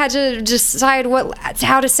when I had to decide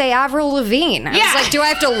how to say Avril Lavigne. I was like, do I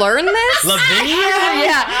have to learn this? Lavigne?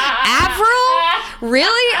 Avril?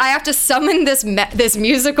 Really? I have to summon this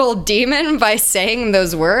musical demon by saying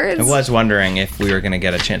those words? I was wondering if we were going to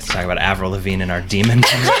get a chance to talk about Avril Lavigne in our demon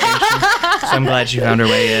conversation. So I'm glad she found her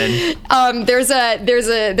way in. There's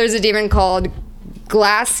a demon called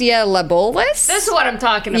Glacia labolis. This is what I'm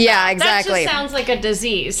talking about. Yeah, exactly. That just sounds like a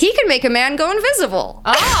disease. He can make a man go invisible.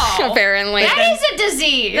 Oh. Apparently. That is a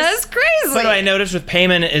disease. That's crazy. What I noticed with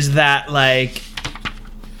Payman is that, like,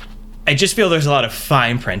 I just feel there's a lot of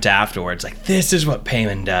fine print afterwards. Like, this is what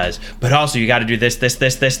Payman does, but also you got to do this, and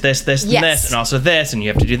this, and also this, and you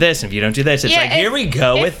have to do this, and if you don't do this, it's like, here we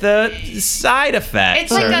go with the side effects.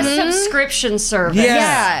 It's like a subscription service.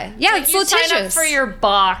 Yeah, Like it's you litigious. sign up for your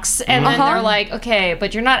box, and then they're like, okay,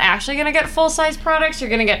 but you're not actually going to get full-size products. You're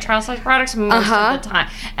going to get trial-size products most of the time.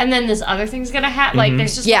 And then this other thing's going to happen. Like,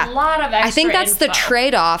 there's just a lot of extra I think that's the info.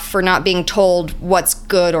 trade-off for not being told what's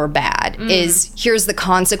good or bad, is here's the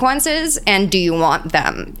consequences, and do you want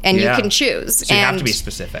them? And you can choose. So you have to be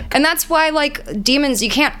specific. And that's why, like, demons, you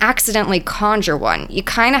can't accidentally conjure one. You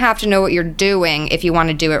kind of have to know what you're doing if you want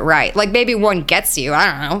to do it right. Like, maybe one gets you. I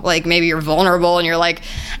don't know. Like, maybe you're vulnerable and you're like,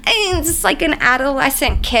 it's just like an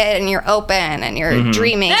adolescent kid and you're open and you're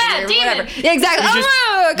dreaming. Yeah, and demon. whatever. Yeah,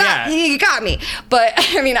 exactly. He got me. But,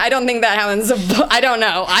 I mean, I don't think that happens. I don't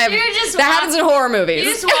know. That happens in horror movies.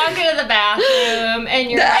 You just walk into the bathroom, and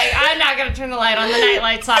you're like, I'm not going to turn the light on. The night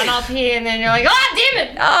light's on. I'll pee. And then you're like,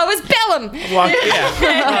 demon. Oh, it was Bellum.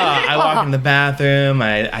 I walk in the bathroom,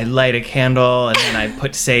 I light a candle, and then I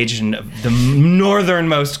put sage in the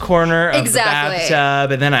northernmost corner of the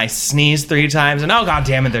bathtub, and then I sneeze 3 times, and oh god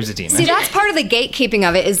damn it, there's a demon. See, that's part of the gatekeeping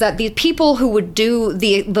of it, is that these people who would do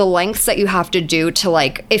the lengths that you have to do to,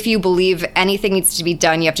 like, if you believe anything needs to be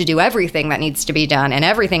done, you have to do everything that needs to be done, and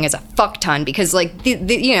everything is a fuck ton, because, like,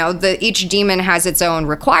 each demon has its own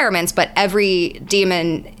requirements, but every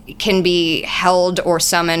demon can be held or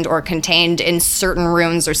summoned or contained in certain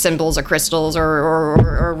runes or symbols or crystals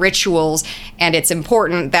or rituals, and it's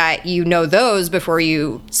important that you know those before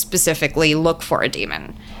you specifically look for a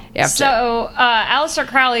demon. Aleister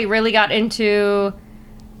Crowley really got into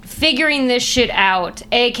figuring this shit out,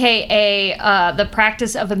 aka the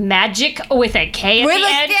practice of magic with a K at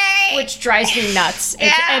the end, which drives me nuts.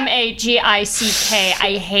 It's Magick. I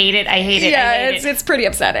hate it. It's pretty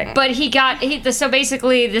upsetting. But so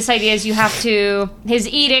basically this idea is you have to, his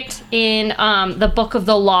edict in the Book of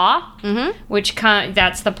the Law, which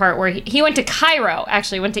that's the part where he went to Cairo,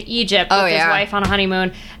 actually went to Egypt with his wife on a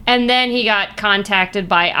honeymoon, And then he got contacted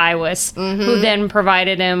by Iwis, who then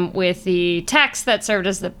provided him with the text that served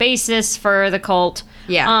as the basis for the cult.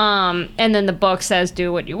 Yeah. And then the book says,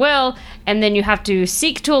 do what you will. And then you have to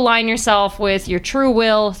seek to align yourself with your true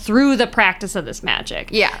will through the practice of this magic.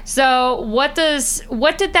 Yeah. So what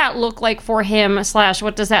did that look like for him, /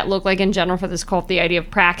 what does that look like in general for this cult, the idea of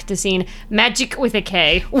practicing magic with a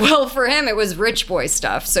K? Well, for him, it was rich boy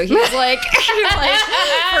stuff. So he was like,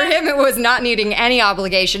 for him, it was not needing any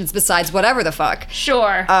obligations besides whatever the fuck.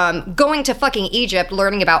 Sure. Going to fucking Egypt,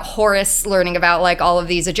 learning about Horus, learning about like all of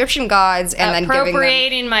these Egyptian gods, and then giving them...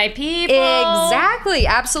 Appropriating my people. Exactly,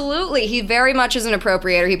 absolutely. He very much is an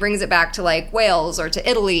appropriator. He brings it back to like Wales or to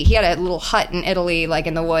Italy. He had a little hut in Italy, like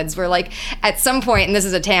in the woods, where like at some point, and this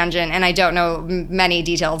is a tangent, and I don't know many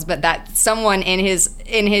details, but that someone in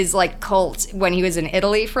his like cult when he was in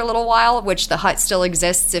Italy for a little while, which the hut still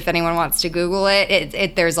exists if anyone wants to Google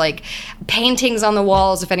it. There's like paintings on the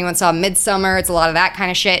walls. If anyone saw Midsummer, it's a lot of that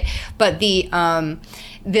kind of shit. But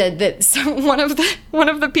so one of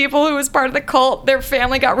the people who was part of the cult, their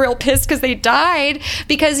family got real pissed because they died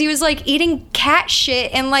because he was like eating cat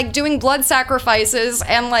shit and like doing blood sacrifices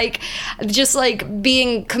and like just like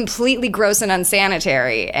being completely gross and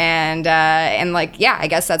unsanitary and like yeah, I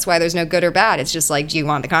guess that's why there's no good or bad. It's just like, do you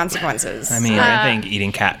want the consequences? I mean, I think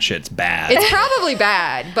eating cat shit's bad. It's probably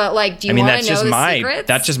bad, but like, do you want to know the secrets?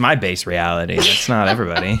 That's just my base reality. That's not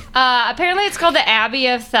everybody. Apparently, it's called the Abbey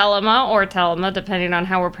of Thelema or Thelema, depending on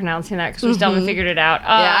how we're pronouncing that, because we still haven't figured it out.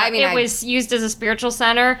 It was used as a spiritual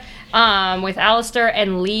center with Alistair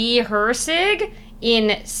and Lee Hersig in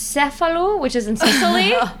Cefalu, which is in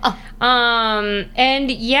Sicily.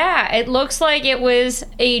 And yeah, it looks like it was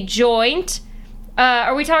a joint.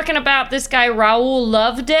 Are we talking about this guy Raoul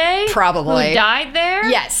Loveday? Probably. Who died there?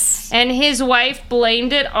 Yes. And his wife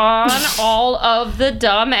blamed it on all of the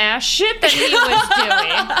dumb ass shit that he was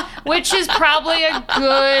doing, which is probably a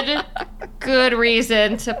good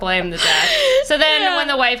reason to blame the death. So then when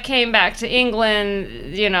the wife came back to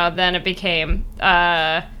England, then it became...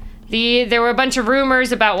 there were a bunch of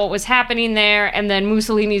rumors about what was happening there, and then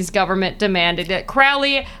Mussolini's government demanded that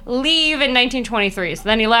Crowley leave in 1923. So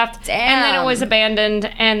then he left, and then it was abandoned,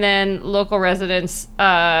 and then local residents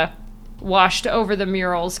washed over the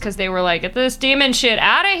murals because they were like, get this demon shit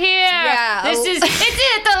out of here. Yeah. It's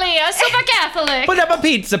Italy, a super Catholic. Put up a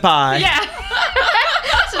pizza pie. Yeah.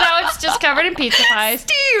 So now it's just covered in pizza pies.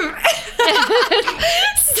 Steve!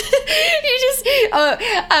 You just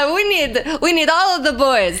we need all of the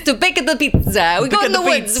boys to pick the pizza. We go in the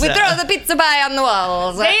woods. We throw the pizza pie on the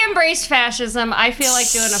walls. They embrace fascism. I feel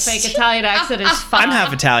like doing a fake Italian accent is fun. I'm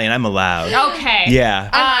half Italian. I'm allowed. Okay. Yeah.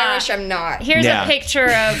 I'm Irish. I'm not. Here's a picture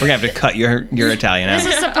of... We're going to have to cut your Italian out.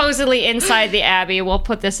 This is supposedly inside the Abbey. We'll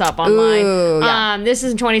put this up online. Ooh, yeah. This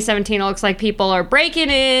is in 2017. It looks like people are breaking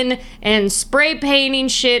in and spray painting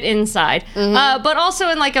shit inside. But also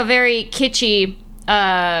in like a very kitschy...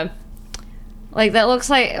 like that looks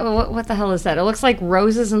like what the hell is that? It looks like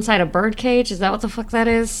roses inside a bird cage. Is that what the fuck that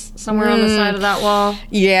is? Somewhere on the side of that wall.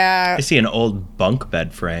 Yeah. I see an old bunk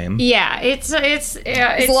bed frame. Yeah, it's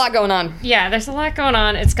a lot going on. Yeah, there's a lot going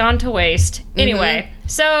on. It's gone to waste. Anyway,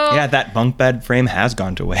 so yeah, that bunk bed frame has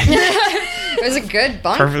gone to waste. It was a good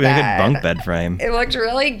bunk Perfectly bed. good bunk bed frame. It looked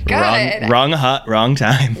really good. Wrong hut, wrong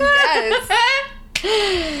time. Yes.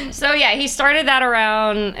 So yeah, he started that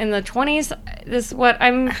around in the 20s. This is what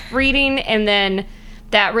I'm reading, and then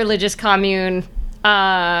that religious commune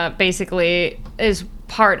basically is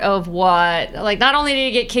part of what, like, not only did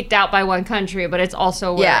he get kicked out by one country, but it's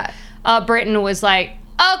also where Britain was like,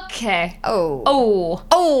 okay, I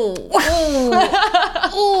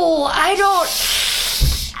don't.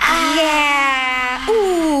 Yeah.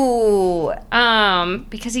 Ooh.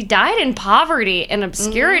 Because he died in poverty and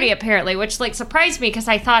obscurity, apparently, which like surprised me because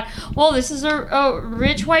I thought, well, this is a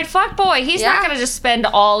rich white fuckboy. He's not gonna just spend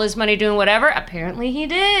all his money doing whatever. Apparently, he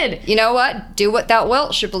did. You know what? Do what thou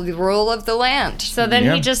wilt shall be the rule of the land. So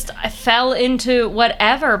then he just fell into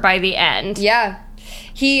whatever by the end. Yeah.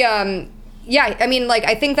 He. Yeah. I mean, like,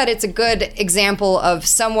 I think that it's a good example of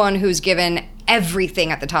someone who's given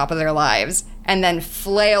everything at the top of their lives and then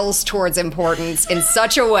flails towards importance in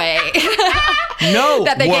such a way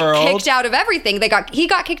that they get kicked out of everything. He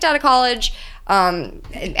got kicked out of college. And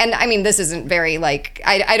I mean, this isn't very like,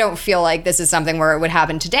 I don't feel like this is something where it would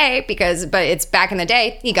happen today but it's back in the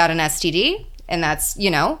day. He got an STD, and that's,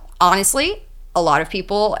 honestly, a lot of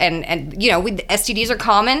people and STDs are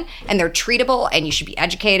common and they're treatable and you should be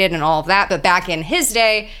educated and all of that. But back in his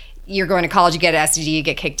day, you're going to college, you get an STD, you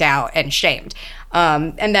get kicked out and shamed.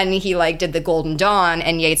 And then he like did the Golden Dawn,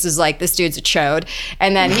 and Yates was like, this dude's a chode.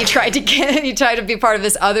 And then he tried to be part of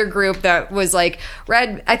this other group that was like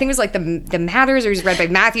read, I think it was like the Matters, or he was read by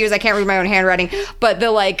Matthews. I can't read my own handwriting, but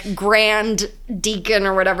the like grand deacon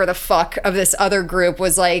or whatever the fuck of this other group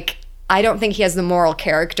was like, I don't think he has the moral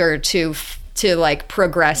character to like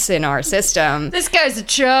progress in our system. This guy's a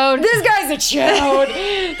chode. This guy's a chode.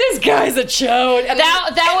 This guy's a chode. And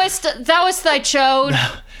That was thy chode.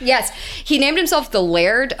 yes, he named himself the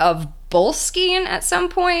Laird of Boleskine at some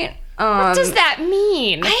point. What does that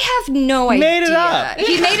mean? I have no idea. Made it up.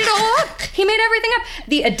 He made it all up. He made everything up.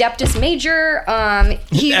 The Adeptus Major.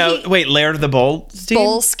 Wait, Laird of the Boleskine?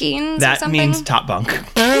 Boleskines. That or something? means top bunk. You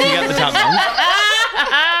got the top bunk.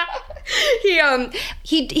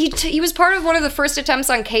 He was part of one of the first attempts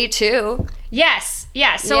on K2. Yes.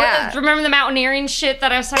 So Yeah. remember the mountaineering shit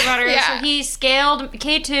that I was talking about earlier? Yeah. So he scaled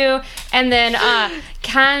K2, and then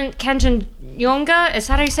Kanchenjunga, is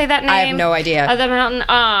that how you say that name? I have no idea. Of the mountain.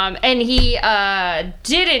 And he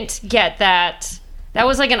didn't get that. That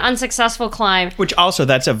was like an unsuccessful climb. Which also,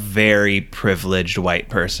 that's a very privileged white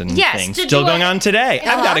person Yes, thing. to Still do going it. on today.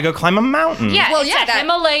 I've got to go climb a mountain. Yeah, Well, it's yeah, a that-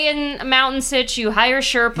 Himalayan mountain sit. You hire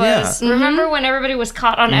Sherpas. Yeah. Mm-hmm. Remember when everybody was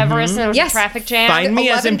caught on Everest and there was Yes. a traffic jam? Find me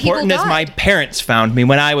as 11 people important as my died. parents found me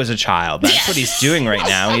when I was a child. That's what he's doing right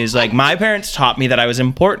now. He's like, my parents taught me that I was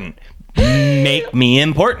important. Make me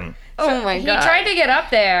important. Oh my He god. tried to get up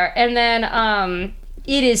there, and then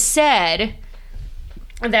it is said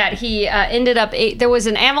that he ended up, there was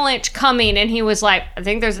an avalanche coming, and he was like, I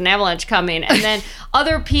think there's an avalanche coming. And then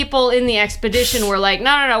other people in the expedition were like,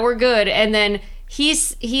 no, we're good. And then he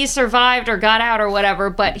survived or got out or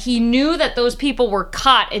whatever, but he knew that those people were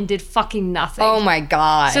caught and did fucking nothing. Oh my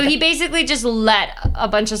god. So he basically just let a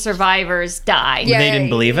bunch of survivors die. They didn't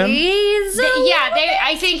believe him?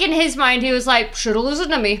 I think in his mind, he was like, should've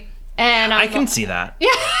listened to me. And I can see that.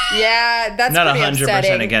 Yeah, that's Not pretty 100%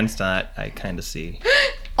 upsetting. against that. I kind of see.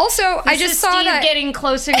 Also, I This just is saw Steve that. getting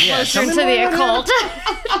closer and closer tell me into the more about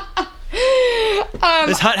occult.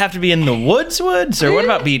 Does hut have to be in the woods, or what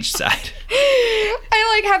about beachside?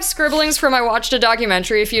 I like have scribblings from I watched a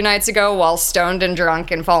documentary a few nights ago while stoned and drunk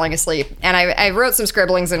and falling asleep. And I wrote some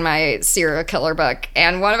scribblings in my serial killer book.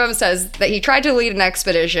 And one of them says that he tried to lead an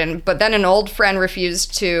expedition, but then an old friend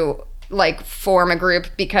refused to like form a group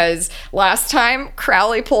because last time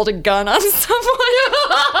Crowley pulled a gun on someone.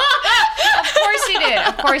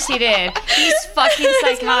 Of course he did. He's fucking This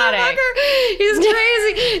psychotic. motherfucker, he's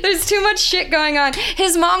crazy. There's too much shit going on.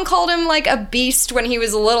 His mom called him like a beast when he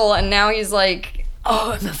was little, and now he's like,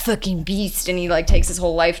 oh, I'm a fucking beast, and he like takes his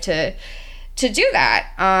whole life to do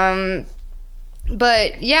that.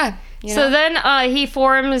 But yeah. You So know. then he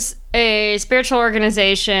forms a spiritual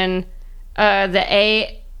organization, the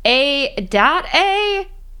A.A.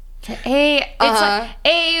 The A, it's like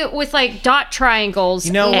A with like dot triangles.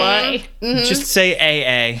 You know A. what? Just say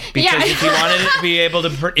AA because Yeah. if you wanted it to be able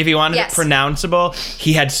to, if you wanted Yes. it pronounceable,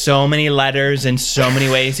 he had so many letters and so many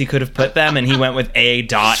ways he could have put them, and he went with A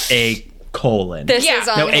dot A colon. This Yeah. is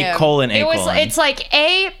on no, him. A colon, A It was. colon. It's like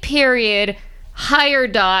A period, higher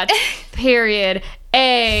dot period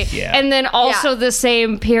A, Yeah. and then also Yeah. the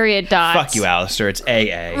same period dots. Fuck you, Alistair. It's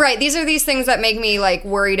AA. Right, these are these things that make me like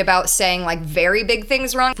worried about saying like very big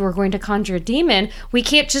things wrong. If we're going to conjure a demon, we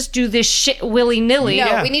can't just do this shit willy nilly. No,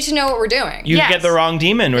 Yeah. we need to know what we're doing. You Yes. get the wrong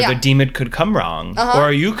demon, or Yeah. the demon could come wrong,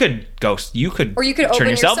 or you could go. You could, Or you could turn open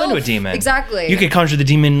yourself into a yourself. demon. Exactly. You could conjure the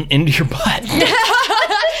demon into your butt.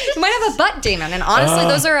 You might have a butt demon, and honestly,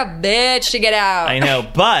 those are a bitch to get out. I know,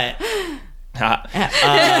 but.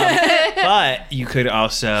 But you could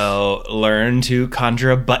also learn to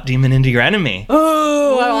conjure a butt demon into your enemy. Ooh,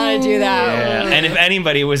 I want to do that. Yeah. And if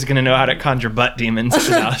anybody was going to know how to conjure butt demons, it's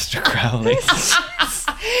Aleister Crowley.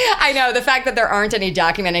 I know the fact that there aren't any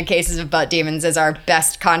documented cases of butt demons is our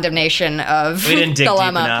best condemnation of We didn't dig deep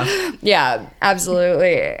dilemma. enough. Yeah,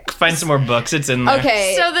 absolutely. Find some more books. It's in there.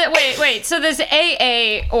 Okay. So that wait. So this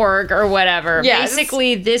AA org or whatever. Yeah,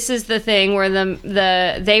 Basically, this is the thing where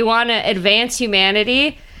they want to advance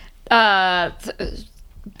humanity,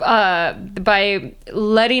 by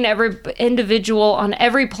letting every individual on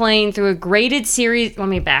every plane through a graded series. Let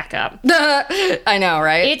me back up. I know,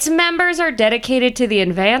 right? Its members are dedicated to the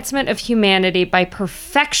advancement of humanity by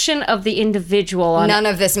perfection of the individual on None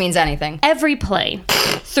of this means anything. every plane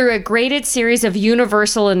through a graded series of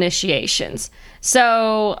universal initiations.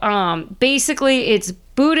 So basically, it's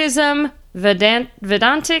Buddhism,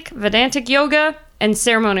 Vedantic yoga, and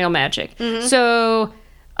ceremonial magic. So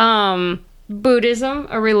Buddhism,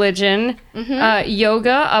 a religion,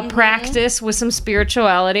 yoga, a practice with some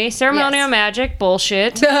spirituality, ceremonial magic,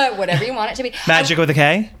 bullshit. Whatever you want it to be. Magic with a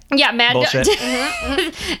K? Yeah, Bullshit.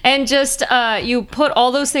 And just you put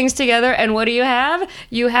all those things together, and what do you have?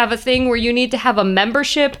 You have a thing where you need to have a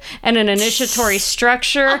membership and an initiatory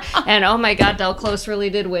structure. And oh my God, Del Close really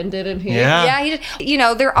did win, didn't he? Yeah, he did. You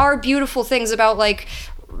know, there are beautiful things about like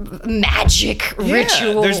magic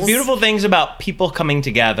rituals. There's beautiful things about people coming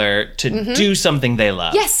together to do something they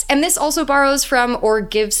love. Yes, and this also borrows from or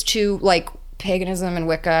gives to like paganism and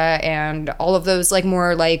Wicca and all of those like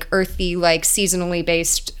more like earthy, like seasonally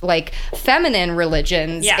based, like feminine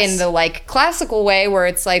religions in the like classical way where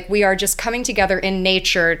it's like we are just coming together in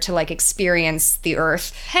nature to like experience the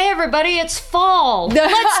earth. Hey everybody, it's fall.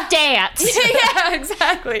 Let's dance. Yeah,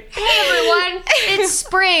 exactly. Hey everyone, it's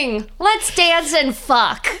spring. Let's dance and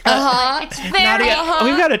fuck. It's very Nadia,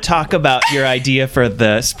 we've got to talk about your idea for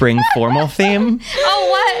the spring formal theme.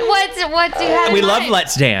 what do you have? We in love mind?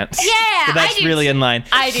 Let's Dance. Yeah, So that's I do really in line.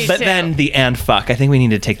 I do But too. then the and fuck, I think we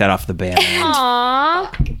need to take that off the band.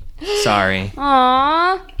 Aww. Sorry.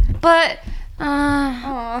 But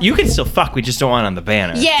You can still fuck, we just don't want it on the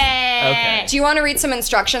banner. yeah. Okay. Do you want to read some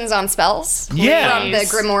instructions on spells? Yeah. From the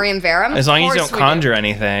Grimorium Verum? As long as you course don't we do. conjure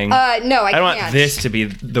anything. No, I I don't can't. want this to be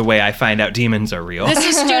the way I find out demons are real. This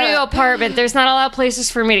is a studio apartment. There's not a lot of places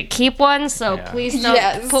for me to keep one, so Yeah. please don't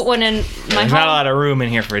Yes. put one in my There's home. not a lot of room in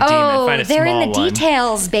here for a demon. Oh, Find a they're small in the one.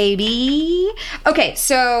 details, baby. Okay,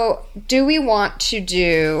 so do we want to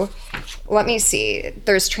do... Let me see.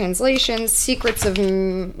 There's translations, secrets of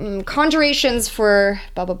conjurations for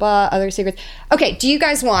blah, blah, blah, other secrets. Okay, do you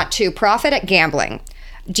guys want to profit at gambling?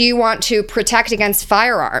 Do you want to protect against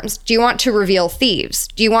firearms? Do you want to reveal thieves?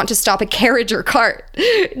 Do you want to stop a carriage or cart?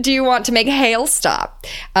 Do you want to make hail stop?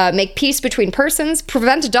 Make peace between persons?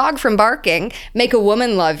 Prevent a dog from barking? Make a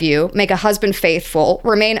woman love you? Make a husband faithful?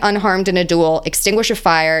 Remain unharmed in a duel? Extinguish a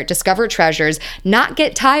fire? Discover treasures? Not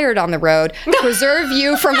get tired on the road? Preserve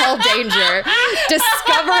you from all danger?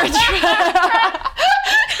 Discover a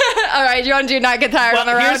All right, you want to do not get tired on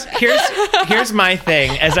the road? Here's my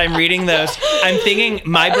thing. As I'm reading those, I'm thinking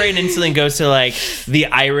my brain instantly goes to like the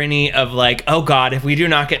irony of like, oh God, if we do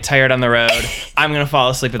not get tired on the road, I'm gonna fall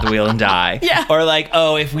asleep at the wheel and die. Yeah. Or like,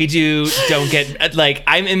 oh, if we don't get like,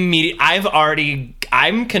 I'm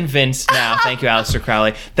convinced now. Thank you, Aleister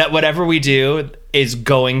Crowley, that whatever we do is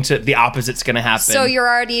going to the opposite's gonna happen. So you're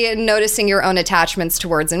already noticing your own attachments to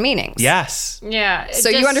words and meanings. yes. Yeah. So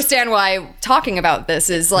you understand why talking about this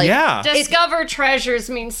is like... Yeah. Discover treasures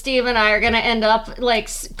means Steve and I are going to end up like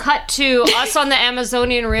cut to us on the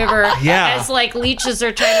Amazonian River Yeah. as like leeches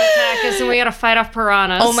are trying to attack us and we got to fight off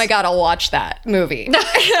piranhas. Oh my God, I'll watch that movie.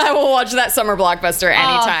 I will watch that summer blockbuster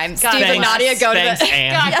anytime. God Steve and Thanks. Nadia go Thanks, to the...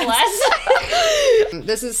 Anne. God bless.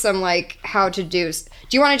 This is some like how to do...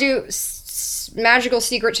 Do you want to do magical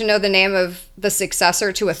secret to know the name of the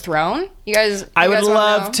successor to a throne? You guys... I you would guys wanna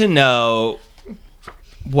love know? to know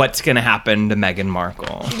what's gonna happen to Meghan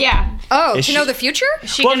Markle. Yeah. Oh, Is to she- know the future?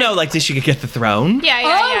 Well, no, like, did she get the throne? Yeah,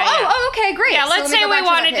 Okay, great. Yeah, So let's let me say go we back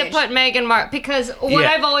wanted that to page. put Meghan Markle because what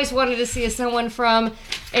Yeah. I've always wanted to see is someone from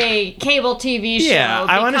a cable TV show. Yeah,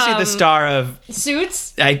 I want to see the become star of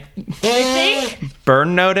Suits. I think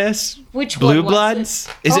Burn Notice. Which Blue one was Bloods?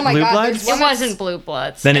 Is Oh it my Blue God, Bloods? there's it wasn't Blue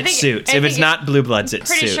Bloods. Then I it's think Suits. I If it's think not Blue Bloods, it's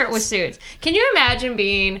pretty Suits. sure it was Suits. Can you imagine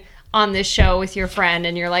being on this show with your friend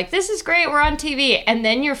and you're like, "This is great, we're on TV," and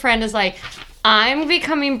then your friend is like, "I'm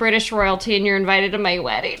becoming British royalty, and you're invited to my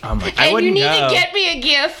wedding, Oh my- I and you wouldn't need go. to get me a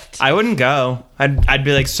gift." I wouldn't go. I'd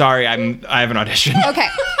be like, sorry, I have an audition. Okay.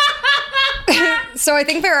 So I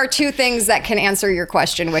think there are two things that can answer your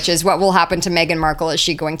question, which is what will happen to Meghan Markle? Is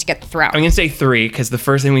she going to get the throne? I'm gonna say 3 because the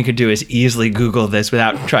first thing we could do is easily Google this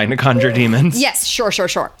without trying to conjure demons. Yes, sure.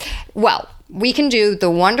 Well, we can do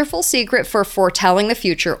the wonderful secret for foretelling the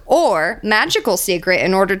future or magical secret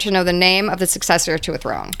in order to know the name of the successor to a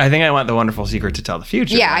throne. I think I want the wonderful secret to tell the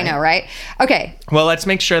future. Yeah, right? I know, right? Okay. Well, let's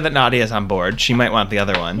make sure that Nadia's on board. She might want the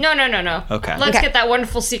other one. No. Okay. Let's Okay. get that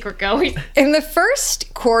wonderful secret going. In the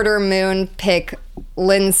first quarter moon, pick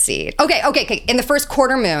linseed. Okay. In the first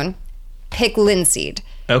quarter moon, pick linseed.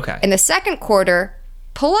 Okay. In the second quarter,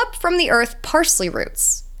 pull up from the earth parsley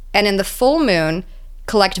roots. And in the full moon,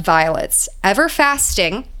 collect violets, ever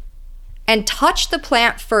fasting, and touch the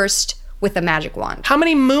plant first with a magic wand. How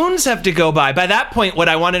many moons have to go by? By that point, what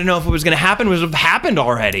I wanted to know if it was going to happen was have happened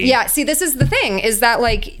already. Yeah, see, this is the thing, is that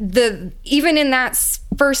like even in that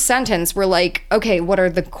first sentence, we're like, okay, what are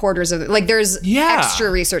the quarters of like? There's Yeah.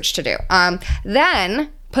 extra research to do. Then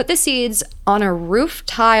Put the seeds on a roof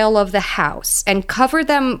tile of the house and cover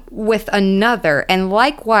them with another, and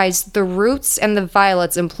likewise the roots and the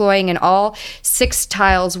violets, employing in all 6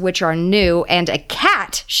 tiles which are new, and a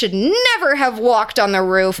cat should never have walked on the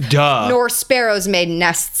roof, nor sparrows made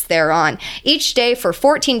nests thereon. Each day for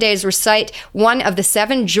 14 days recite one of the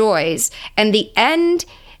 7 joys, and the end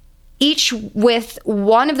each with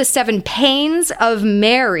one of the 7 pains of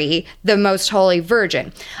Mary, the Most Holy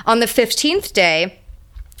Virgin. On the 15th day,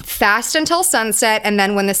 fast until sunset, and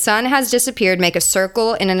then when the sun has disappeared, make a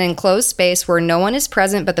circle in an enclosed space where no one is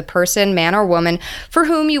present but the person, man or woman, for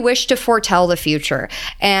whom you wish to foretell the future.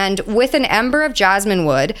 And with an ember of jasmine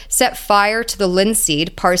wood, set fire to the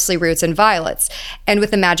linseed, parsley roots, and violets. And with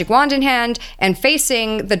the magic wand in hand, and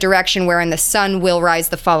facing the direction wherein the sun will rise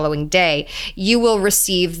the following day, you will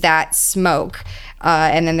receive that smoke.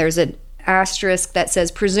 And then there's an asterisk that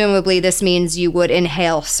says, presumably this means you would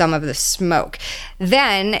inhale some of the smoke.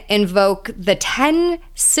 Then invoke the 10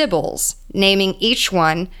 sibyls, naming each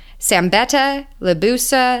one Sambetta,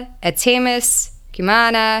 Libusa, Artemis,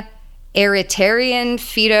 Cumana, Eryterian,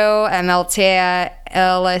 Fido, Amaltea,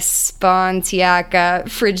 Elespontiaca,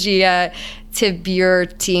 Phrygia,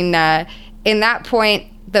 Tiburtina. In that point,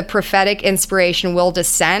 the prophetic inspiration will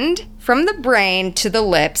descend from the brain to the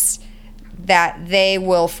lips, that they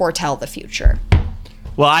will foretell the future.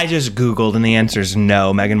 Well, I just Googled, and the answer is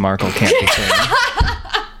no. Meghan Markle can't be king.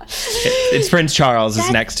 It's Prince Charles is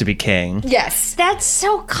next to be king. Yes. That's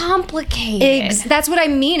so complicated. That's what I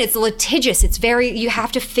mean. It's litigious. It's very, you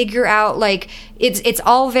have to figure out, like, it's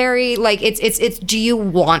all very, like, it's do you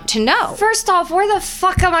want to know? First off, where the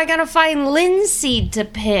fuck am I gonna find linseed to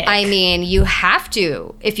pick? I mean, you have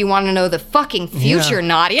to if you want to know the fucking future,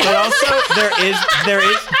 Nadia. But also, there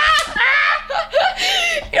is.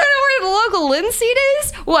 You don't know where the local linseed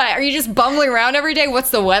is? What, are you just bumbling around every day? What's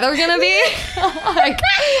the weather gonna be? Like,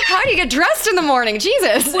 how do you get dressed in the morning?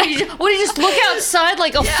 Jesus. What do you just look outside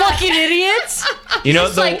like a fucking idiot? You know,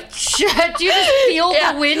 It's like, shit, do you just feel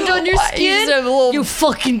the wind on your skin? You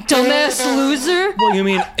fucking dumbass loser. Well, you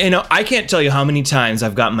mean, I can't tell you how many times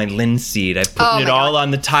I've got my linseed. I've put it all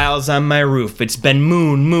on the tiles on my roof. It's been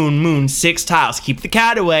moon, 6 tiles. Keep the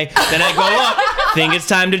cat away. Then I go up, think it's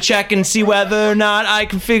time to check and see whether or not I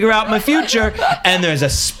can figure out my future. And there's a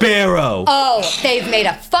sparrow. Oh, they've made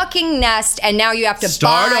a fucking nest, and now you have to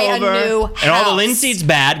buy a new house. And all the linseed's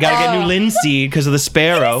bad. Gotta get new linseed because of the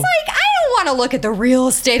sparrow. It's like, I don't want to look at the real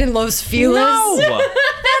estate in Los Feliz. No.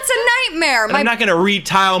 That's a nightmare. I'm not gonna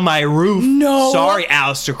retile my roof. No. Sorry,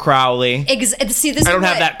 Aleister Crowley. See, this I don't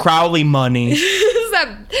have that Crowley money. This is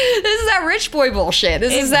that rich boy bullshit.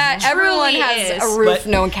 This is that everyone has a roof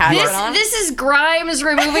no one can on. This is Grimes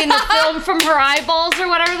removing the film from her eyeballs or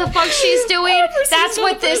whatever the fuck she's doing. That's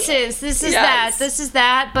what this is. This is that. This is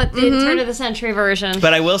that, but the turn of the century version.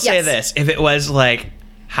 But I will say this: if it was like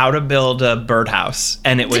how to build a birdhouse,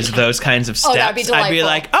 and it was those kinds of steps, that'd be delightful. I'd be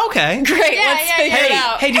like, okay, Great, let's figure it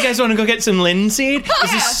out. Hey, do you guys want to go get some linseed?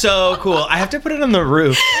 This is so cool. I have to put it on the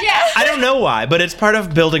roof. Yeah. I don't know why, but it's part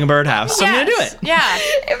of building a birdhouse, so I'm gonna do it. Yeah.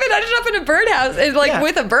 If it ended up in a birdhouse,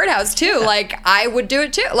 with a birdhouse too, like I would do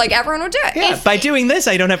it too. Like everyone would do it. Yeah, by doing this,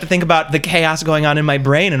 I don't have to think about the chaos going on in my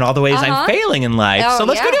brain and all the ways I'm failing in life. Oh, so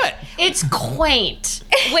let's go do it. It's quaint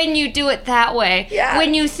when you do it that way. Yeah.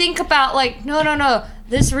 When you think about like, no,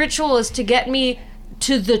 this ritual is to get me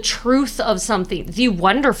to the truth of something, the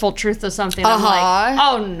wonderful truth of something. I'm like,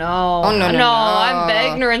 oh no.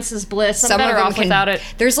 I'm ignorance is bliss. I'm better off without it.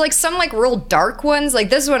 There's like some like real dark ones. Like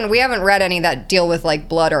this one, we haven't read any that deal with like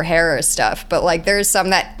blood or hair or stuff. But like there's some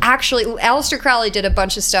that actually, Aleister Crowley did a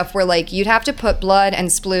bunch of stuff where like you'd have to put blood and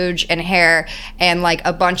splooge and hair and like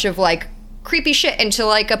a bunch of like creepy shit into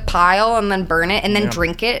like a pile and then burn it and then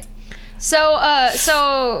drink it. So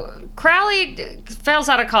Crowley fails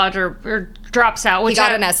out of college or drops out. He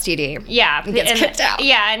got an STD. Yeah, and gets kicked out.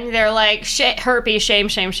 Yeah, and they're like herpes, shame,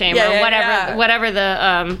 or whatever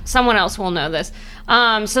the someone else will know this.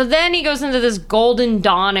 So then he goes into this Golden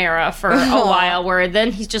Dawn era for a while, where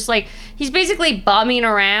then he's just like he's basically bumming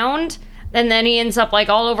around. And then he ends up like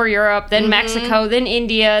all over Europe, then Mexico, then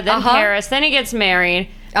India, then Paris. Then he gets married.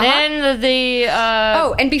 Then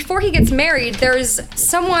and before he gets married, there's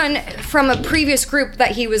someone from a previous group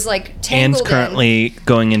that he was like tangled Anne's currently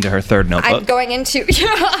going into her 3rd notebook. I'm going into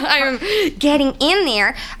I'm getting in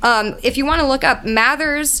there. If you want to look up,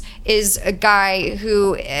 Mathers is a guy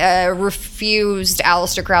who refused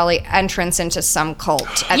Aleister Crowley entrance into some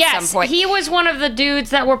cult at some point. He was one of the dudes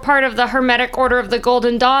that were part of the Hermetic Order of the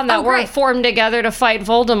Golden Dawn that were formed together to fight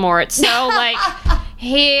Voldemort. So like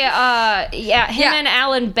him and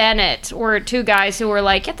Alan Bennett were 2 guys who were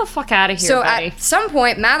like, get the fuck out of here, buddy. At some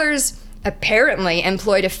point, Mathers apparently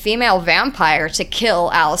employed a female vampire to kill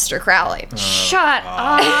Aleister Crowley. Shut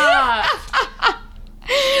up.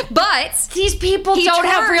 But These people don't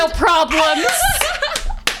have real problems.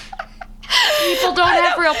 People don't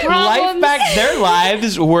have real problems. Life back, their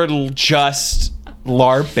lives were just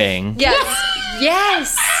LARPing.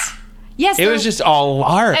 Yes. It was just all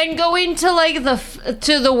LARP. And going to like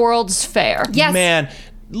to the World's Fair. Yes. Man,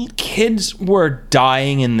 kids were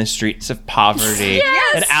dying in the streets of poverty.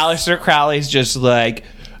 Yes. And Aleister Crowley's just like,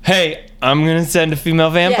 hey, I'm going to send a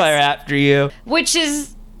female vampire after you. Which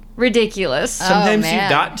is ridiculous. Sometimes man. you've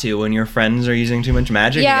got to when your friends are using too much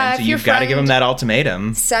magic Yeah, against if you. your You've got to give them friend- that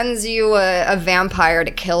ultimatum. Sends you a vampire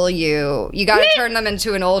to kill you. You gotta turn them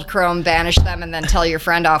into an old crone, banish them, and then tell your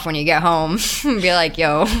friend off when you get home. Be like,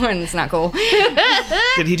 yo, and it's not cool.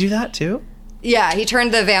 Did he do that too? Yeah, he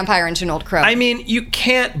turned the vampire into an old crone. I mean, you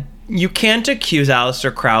can't accuse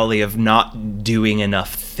Aleister Crowley of not doing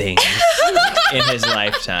enough things in his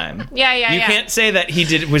lifetime. Yeah. You can't say that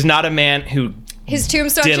he was not a man who His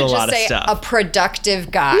tombstone did should a lot just of say stuff. a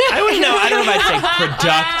productive guy. I don't know if I'd say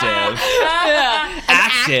productive.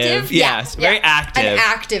 Active, yes, very active. An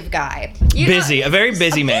active guy. Busy, a very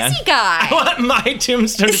busy man. Busy guy. I want my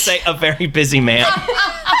tombstone to say a very busy man.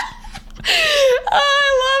 Oh,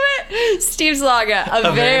 I love it. Steve Slaga,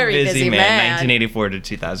 a very busy man. 1984 to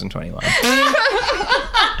 2021.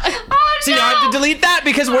 So you don't have to delete that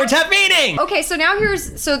because words have meaning. Okay, so now there's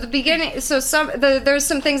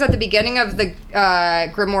some things at the beginning of the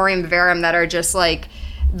Grimorium Verum that are just like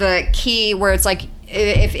the key, where it's like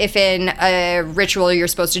if in a ritual you're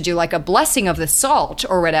supposed to do like a blessing of the salt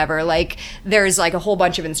or whatever, like there's like a whole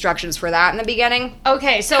bunch of instructions for that in the beginning.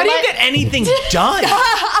 Okay, so How do you get anything done?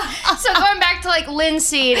 so going back to like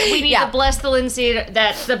linseed, we need to bless the linseed.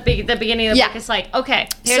 That's the beginning of the book. It's like, okay,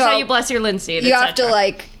 here's So how you bless your linseed. You have to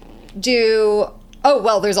like do. Oh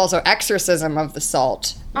well, there's also exorcism of the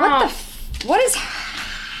salt. What is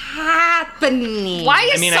happening? Why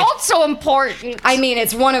is salt so important? I mean,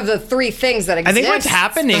 it's one of the three things that I exist. think what's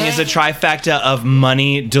happening is a trifecta of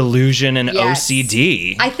money, delusion, and Yes.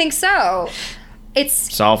 OCD. I think so. It's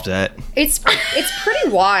Solved it. it's pretty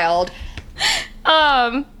wild.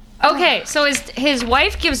 Okay, so his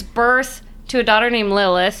wife gives birth to a daughter named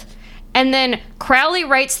Lilith, and then Crowley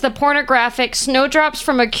writes the pornographic Snowdrops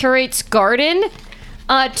from a Curate's Garden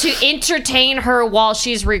to entertain her while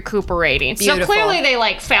she's recuperating. Beautiful. So clearly they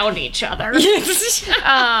like found each other.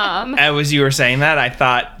 As you were saying that, I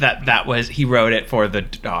thought that was he wrote it for the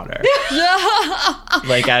daughter,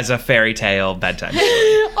 like as a fairy tale bedtime story.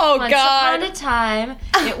 Oh Once upon a time,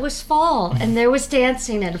 it was fall, and there was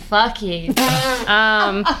dancing and fucking.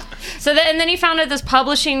 And then he founded this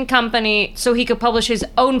publishing company so he could publish his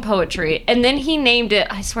own poetry, and then he named it,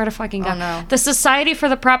 I swear to fucking God, no. the Society for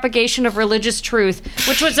the Propagation of Religious Truth,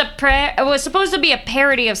 which was it was supposed to be a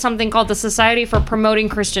parody of something called the Society for Promoting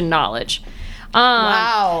Christian Knowledge.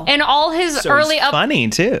 Wow. And all his So early it's funny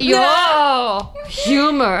too.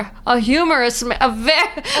 humor, a humorous man,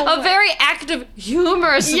 a very active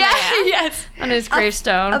humorous man. Yes. On his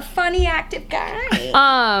gravestone. A funny, active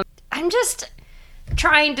guy. I'm just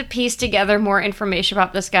trying to piece together more information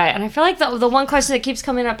about this guy, and I feel like the one question that keeps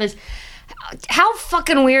coming up is, how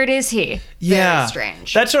fucking weird is he? Yeah,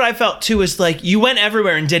 strange. That's what I felt too. Is like you went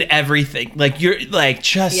everywhere and did everything. Like you're like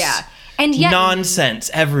just And yet, nonsense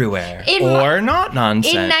everywhere, In or not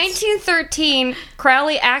nonsense. In 1913,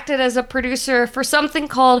 Crowley acted as a producer for something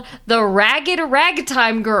called the Ragged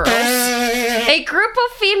Ragtime Girls, a group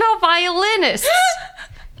of female violinists.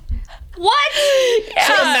 What?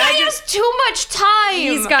 So he has too much time.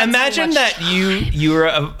 He's got Imagine that you're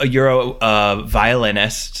a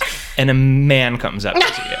violinist and a man comes up to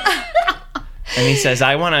you and he says,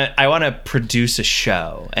 I want to produce a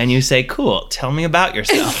show, and you say, cool, tell me about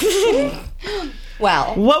yourself.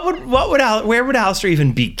 well, where would Aleister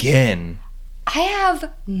even begin? I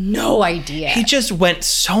have no idea. He just went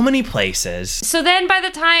so many places. So then he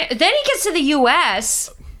gets to the U.S.,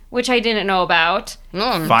 which I didn't know about.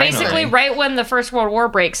 Finally. Basically, right when the First World War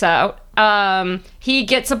breaks out, he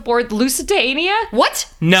gets aboard the Lusitania.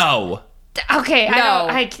 What? No. Okay, No.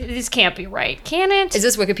 this can't be right. Can it? Is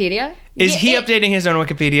this Wikipedia? Is he updating his own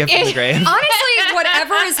Wikipedia from the grave? Honestly,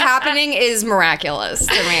 whatever is happening is miraculous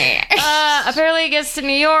to me. Apparently, he gets to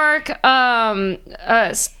New York.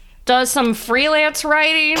 does some freelance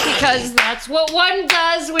writing because that's what one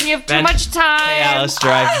does when you have too much time. Hey,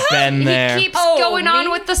 Alistair, I've been there. He keeps going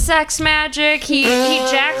on with the sex magic. He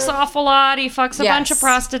jacks off a lot. He fucks a bunch of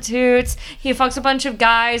prostitutes. He fucks a bunch of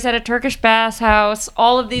guys at a Turkish bathhouse.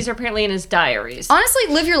 All of these are apparently in his diaries. Honestly,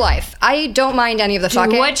 live your life. I don't mind any of the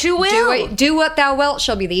fucking. Do what you will. Do what thou wilt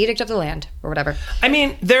shall be the edict of the land, or whatever. I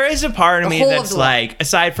mean, there is a part of me whole of that's the law. like,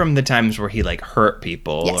 aside from the times where he like hurt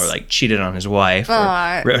people or like cheated on his wife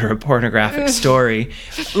or wrote a pornographic story,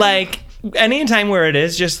 like any time where it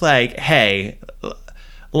is just like, hey,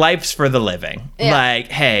 life's for the living. Yeah. Like,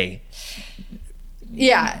 hey,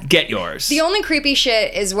 Yeah. get yours. The only creepy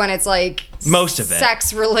shit is when it's like Most of it.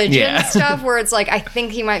 sex, religion Yeah. stuff, where it's like, I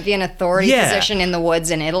think he might be in authority Yeah. position in the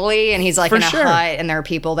woods in Italy, and he's like For in a sure. hut, and there are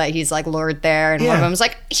people that he's like lured there, and one of Yeah. them's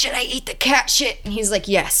like, should I eat the cat shit? And he's like,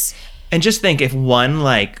 yes. And just think, if one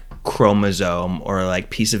like chromosome or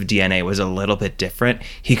like piece of DNA was a little bit different,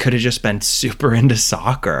 he could have just been super into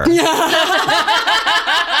soccer.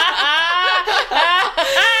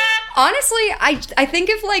 Honestly, I think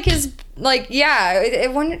if like his like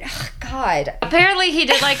it wouldn't. God. Apparently, he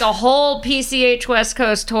did like a whole PCH West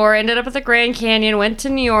Coast tour. Ended up at the Grand Canyon. Went to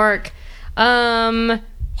New York. Wow.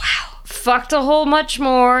 Fucked a whole much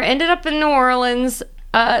more. Ended up in New Orleans.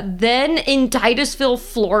 Then in Titusville,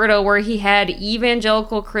 Florida, where he had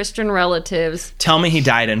evangelical Christian relatives. Tell me he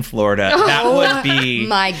died in Florida. That would be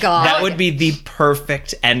My God. That would be the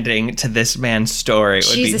perfect ending to this man's story. It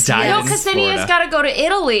would Jesus, be died yes. No, in because then he Florida. has got to go to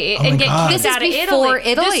Italy and get God. kicked This is out of before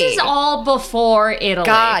Italy. Italy. This is all before Italy.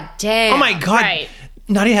 God damn. Oh my God. Right.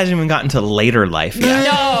 Nutty hasn't even gotten to later life yet.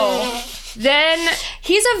 No. Then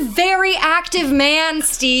He's a very active man,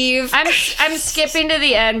 Steve. I'm skipping to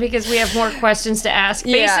the end because we have more questions to ask.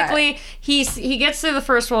 Yeah. Basically, he gets through the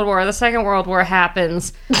First World War. The Second World War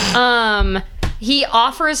happens. He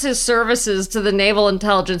offers his services to the Naval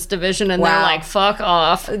Intelligence Division, and they're Wow. like, "Fuck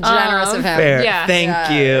off." Generous of him. Fair. Yeah.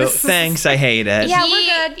 Thank you. Thanks. I hate it. Yeah.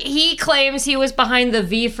 we're good. He claims he was behind the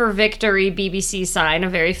V for Victory BBC sign, a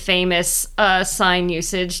very famous sign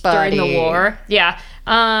usage during Buddy. the war. Yeah.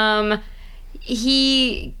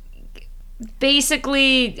 He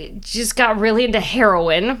basically just got really into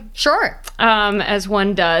heroin, Sure. as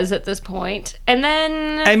one does at this point. And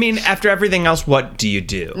then I mean, after everything else, what do you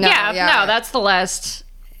do? No, no, that's the last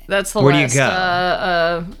Where do you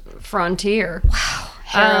go? Frontier.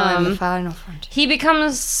 Heroin, the final frontier. He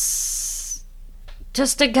becomes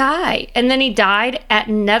just a guy, and then he died at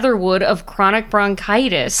Netherwood of chronic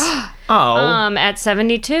bronchitis Oh, at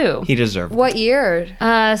 72. he deserved. What year?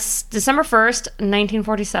 December 1st,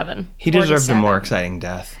 1947. He deserved a 47. more exciting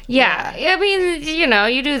death. Yeah, I mean, you know,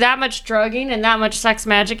 you do that much drugging and that much sex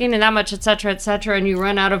magicking and that much et cetera, and you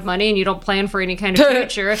run out of money and you don't plan for any kind of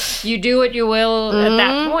future. You do what you will at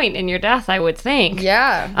that point in your death, I would think.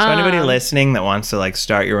 Yeah. So anybody listening that wants to like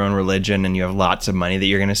start your own religion and you have lots of money that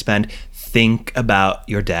you're going to spend, think about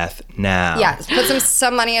your death now. Yeah. Put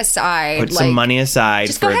some money aside. Put some money aside.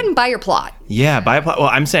 Just go ahead and buy your plot. Yeah, buy a plot. Well,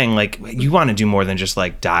 I'm saying like you want to do more than just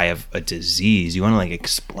like die of a disease. You want to like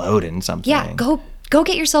explode in something. Yeah. Go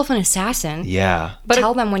get yourself an assassin. Yeah. But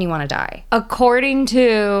tell them when you want to die. According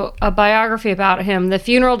to a biography about him, the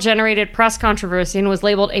funeral generated press controversy and was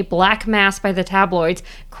labeled a black mass by the tabloids.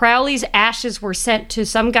 Crowley's ashes were sent to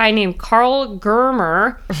some guy named Karl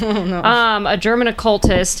Germer, a German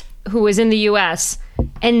occultist who was in the U.S.,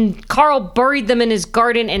 and Karl buried them in his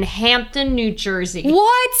garden in Hampton, New Jersey.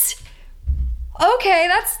 What? Okay,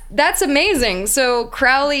 that's amazing. So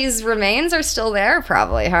Crowley's remains are still there,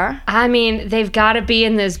 probably, huh? I mean, they've got to be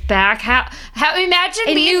in this back house. Imagine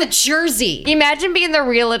In being New Jersey. Imagine being the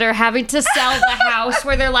realtor having to sell the house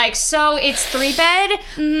where they're like, so it's 3-bed,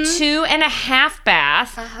 2.5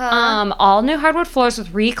 bath, all new hardwood floors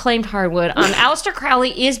with reclaimed hardwood. Aleister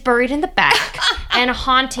Crowley is buried in the back and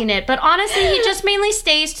haunting it, but honestly, he just mainly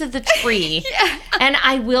stays to the tree. And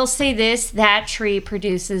I will say this: that tree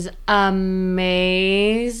produces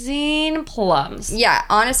amazing plums. Yeah,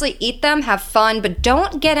 honestly, eat them, have fun, but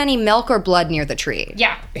don't get any milk or blood near the tree.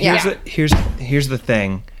 Yeah. Here's the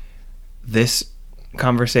thing. This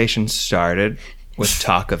conversation started with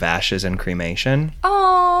talk of ashes and cremation,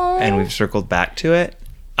 Oh. and we've circled back to it.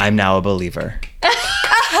 I'm now a believer.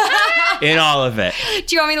 In all of it.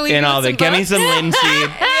 Do you want me to leave In you all of with it. Give me books? some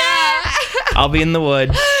linseed. I'll be in the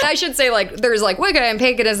woods. I should say, like, there's like Wicca and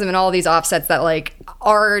paganism and all these offsets that like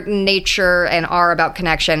are nature and are about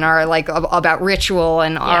connection, are like about ritual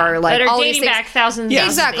and are like that are all these dating things. back thousands. Yeah. of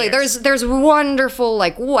Exactly. years. There's wonderful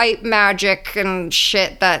like white magic and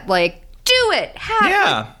shit that like do it. Have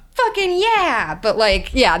Yeah. like, fucking yeah. But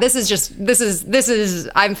like, yeah, this is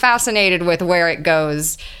I'm fascinated with where it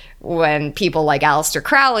goes when people like Aleister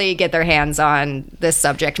Crowley get their hands on this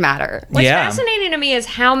subject matter. What's fascinating to me is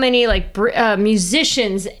how many like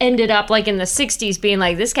musicians ended up like in the 60s being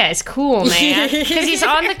like, this guy's cool, man. Because he's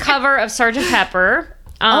on the cover of Sgt. Pepper.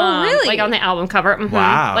 Oh, really? Like on the album cover. Mm-hmm.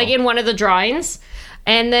 Wow. Like in one of the drawings.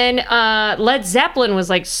 And then Led Zeppelin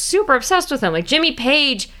was like super obsessed with him. Like Jimmy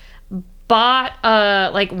Page bought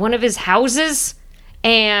like one of his houses,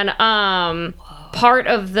 and part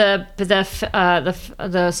of the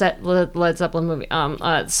Led Zeppelin movie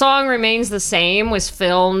Song Remains the Same was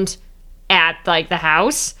filmed at like the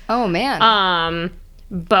house. Oh man.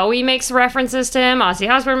 Bowie makes references to him. Ozzy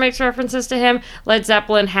Osbourne makes references to him. Led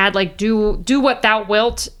Zeppelin had like "Do What Thou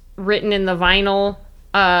Wilt" written in the vinyl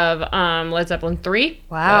of Led Zeppelin 3.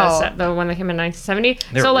 Wow. The one that came in 1970.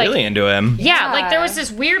 They're so, like, really into him. Yeah, like there was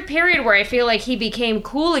this weird period where I feel like he became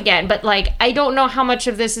cool again, but like I don't know how much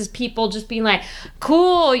of this is people just being like,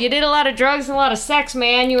 cool, you did a lot of drugs and a lot of sex,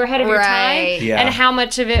 man, you were ahead of your time. Yeah. And how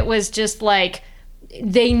much of it was just like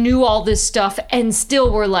they knew all this stuff and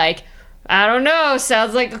still were like, I don't know,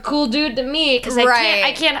 sounds like a cool dude to me. Because I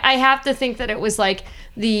have to think that it was like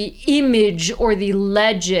the image or the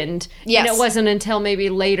legend. Yes. And it wasn't until maybe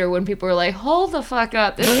later when people were like, hold the fuck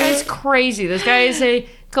up. This guy's crazy. This guy is a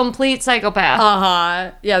complete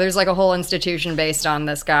psychopath. Yeah, there's like a whole institution based on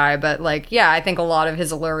this guy. But like, yeah, I think a lot of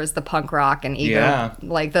his allure is the punk rock and ego. Yeah.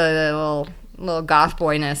 Like the little goth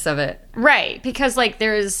boyness of it. Right. Because like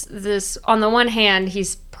there's this, on the one hand,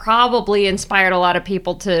 he's probably inspired a lot of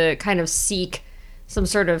people to kind of seek some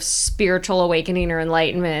sort of spiritual awakening or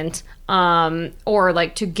enlightenment, or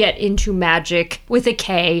like to get into magic with a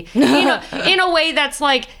K, you know, in a way that's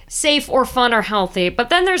like safe or fun or healthy. But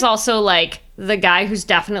then there's also like the guy who's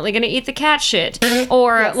definitely going to eat the cat shit,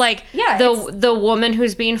 or like the woman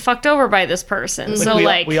who's being fucked over by this person. So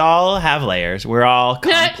we all have layers. We're all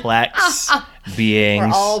complex beings.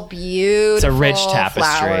 We're all beautiful. It's a rich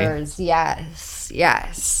tapestry. Flowers.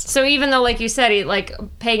 Yes. So even though, like you said, like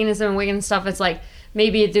paganism and Wiccan stuff, it's like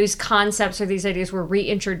maybe these concepts or these ideas were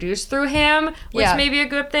reintroduced through him, which may be a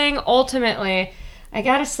good thing. Ultimately, I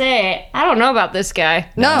gotta say, I don't know about this guy.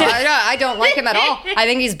 No, I don't like him at all. I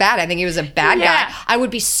think he's bad. I think he was a bad guy. I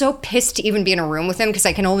would be so pissed to even be in a room with him because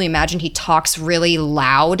I can only imagine he talks really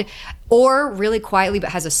loud or really quietly but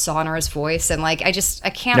has a sonorous voice, and like I can't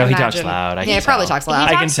imagine. No, he talks loud. He probably talks loud.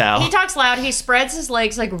 I can tell. He talks loud. He spreads his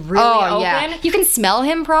legs like really open. Yeah. You can smell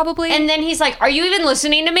him probably. And then he's like, "Are you even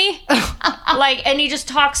listening to me?" Like, and he just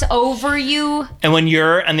talks over you. And when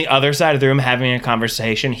you're on the other side of the room having a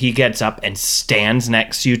conversation, he gets up and stands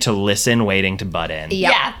next to you to listen, waiting to butt in.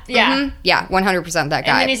 Yeah. Mm-hmm. Yeah, 100% that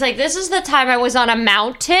guy. And then he's like, "This is the time I was on a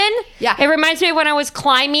mountain." Yeah. It reminds me of when I was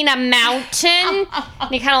climbing a mountain. And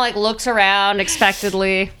he kind of like looks around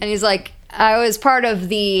expectedly. And he's like, I was part of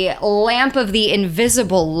the lamp of the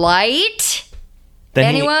invisible light.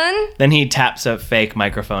 Anyone? Then he taps a fake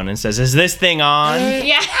microphone and says, "Is this thing on?"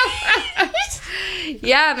 Yeah.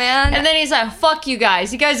 Yeah, man. And then he's like, "Fuck you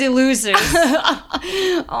guys. You guys are losers."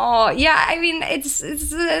 Oh, yeah. I mean, it's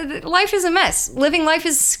life is a mess. Living life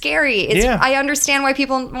is scary. I understand why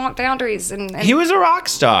people want boundaries. And He was a rock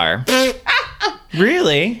star.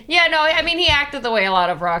 Really? Yeah, no, I mean, he acted the way a lot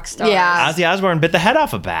of rock stars. Yeah. Ozzy Osbourne bit the head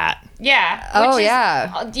off a bat. Yeah. Oh, which is-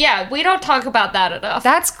 yeah. Yeah, we don't talk about that enough.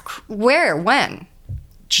 That's where? When?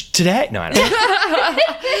 Today? No, I don't know.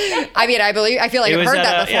 I mean, I feel like It I've was heard at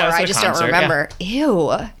that a- before. yeah, it was I a just concert, don't remember. Ew.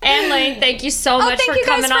 Anne Lane, thank you so much thank for you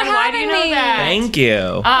guys coming for on. Why do you having know me. that? Thank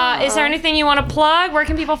you. Is there anything you want to plug? Where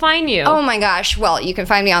can people find you? Oh my gosh. Well, you can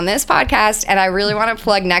find me on this podcast, and I really want to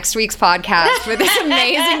plug next week's podcast with this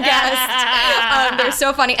amazing guest. They're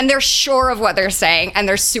so funny, and they're sure of what they're saying, and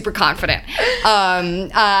they're super confident.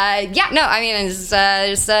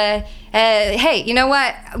 Hey, you know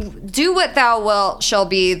what? Do what thou wilt shall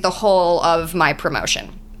be the whole of my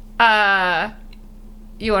promotion.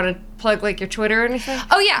 You want to plug like your Twitter or anything?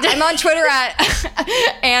 Oh yeah, I'm on Twitter at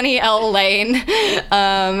Annie L Lane.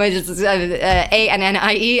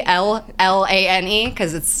 ANNIELLANE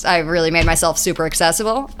because I really made myself super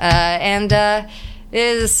accessible. It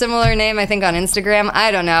is a similar name I think on Instagram.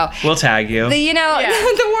 I don't know. We'll tag you.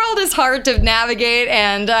 The world is hard to navigate,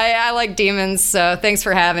 and I like demons. So thanks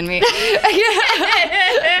for having me.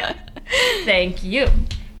 Thank you.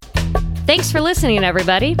 Thanks for listening,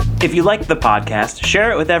 everybody. If you liked the podcast,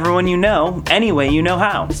 share it with everyone you know, any way you know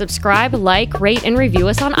how. Subscribe, like, rate, and review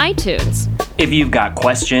us on iTunes. If you've got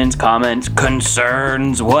questions, comments,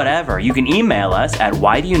 concerns, whatever, you can email us at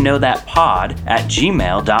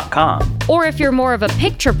whydouyknowthatpod@gmail.com. Or if you're more of a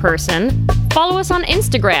picture person, follow us on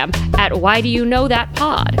Instagram at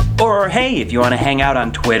whydouyknowthatpod. Or hey, if you want to hang out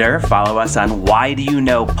on Twitter, follow us on Why Do You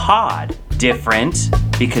Know Pod. Different,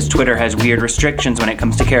 because Twitter has weird restrictions when it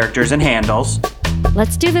comes to characters and handles.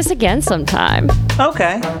 Let's do this again sometime.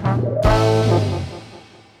 Okay.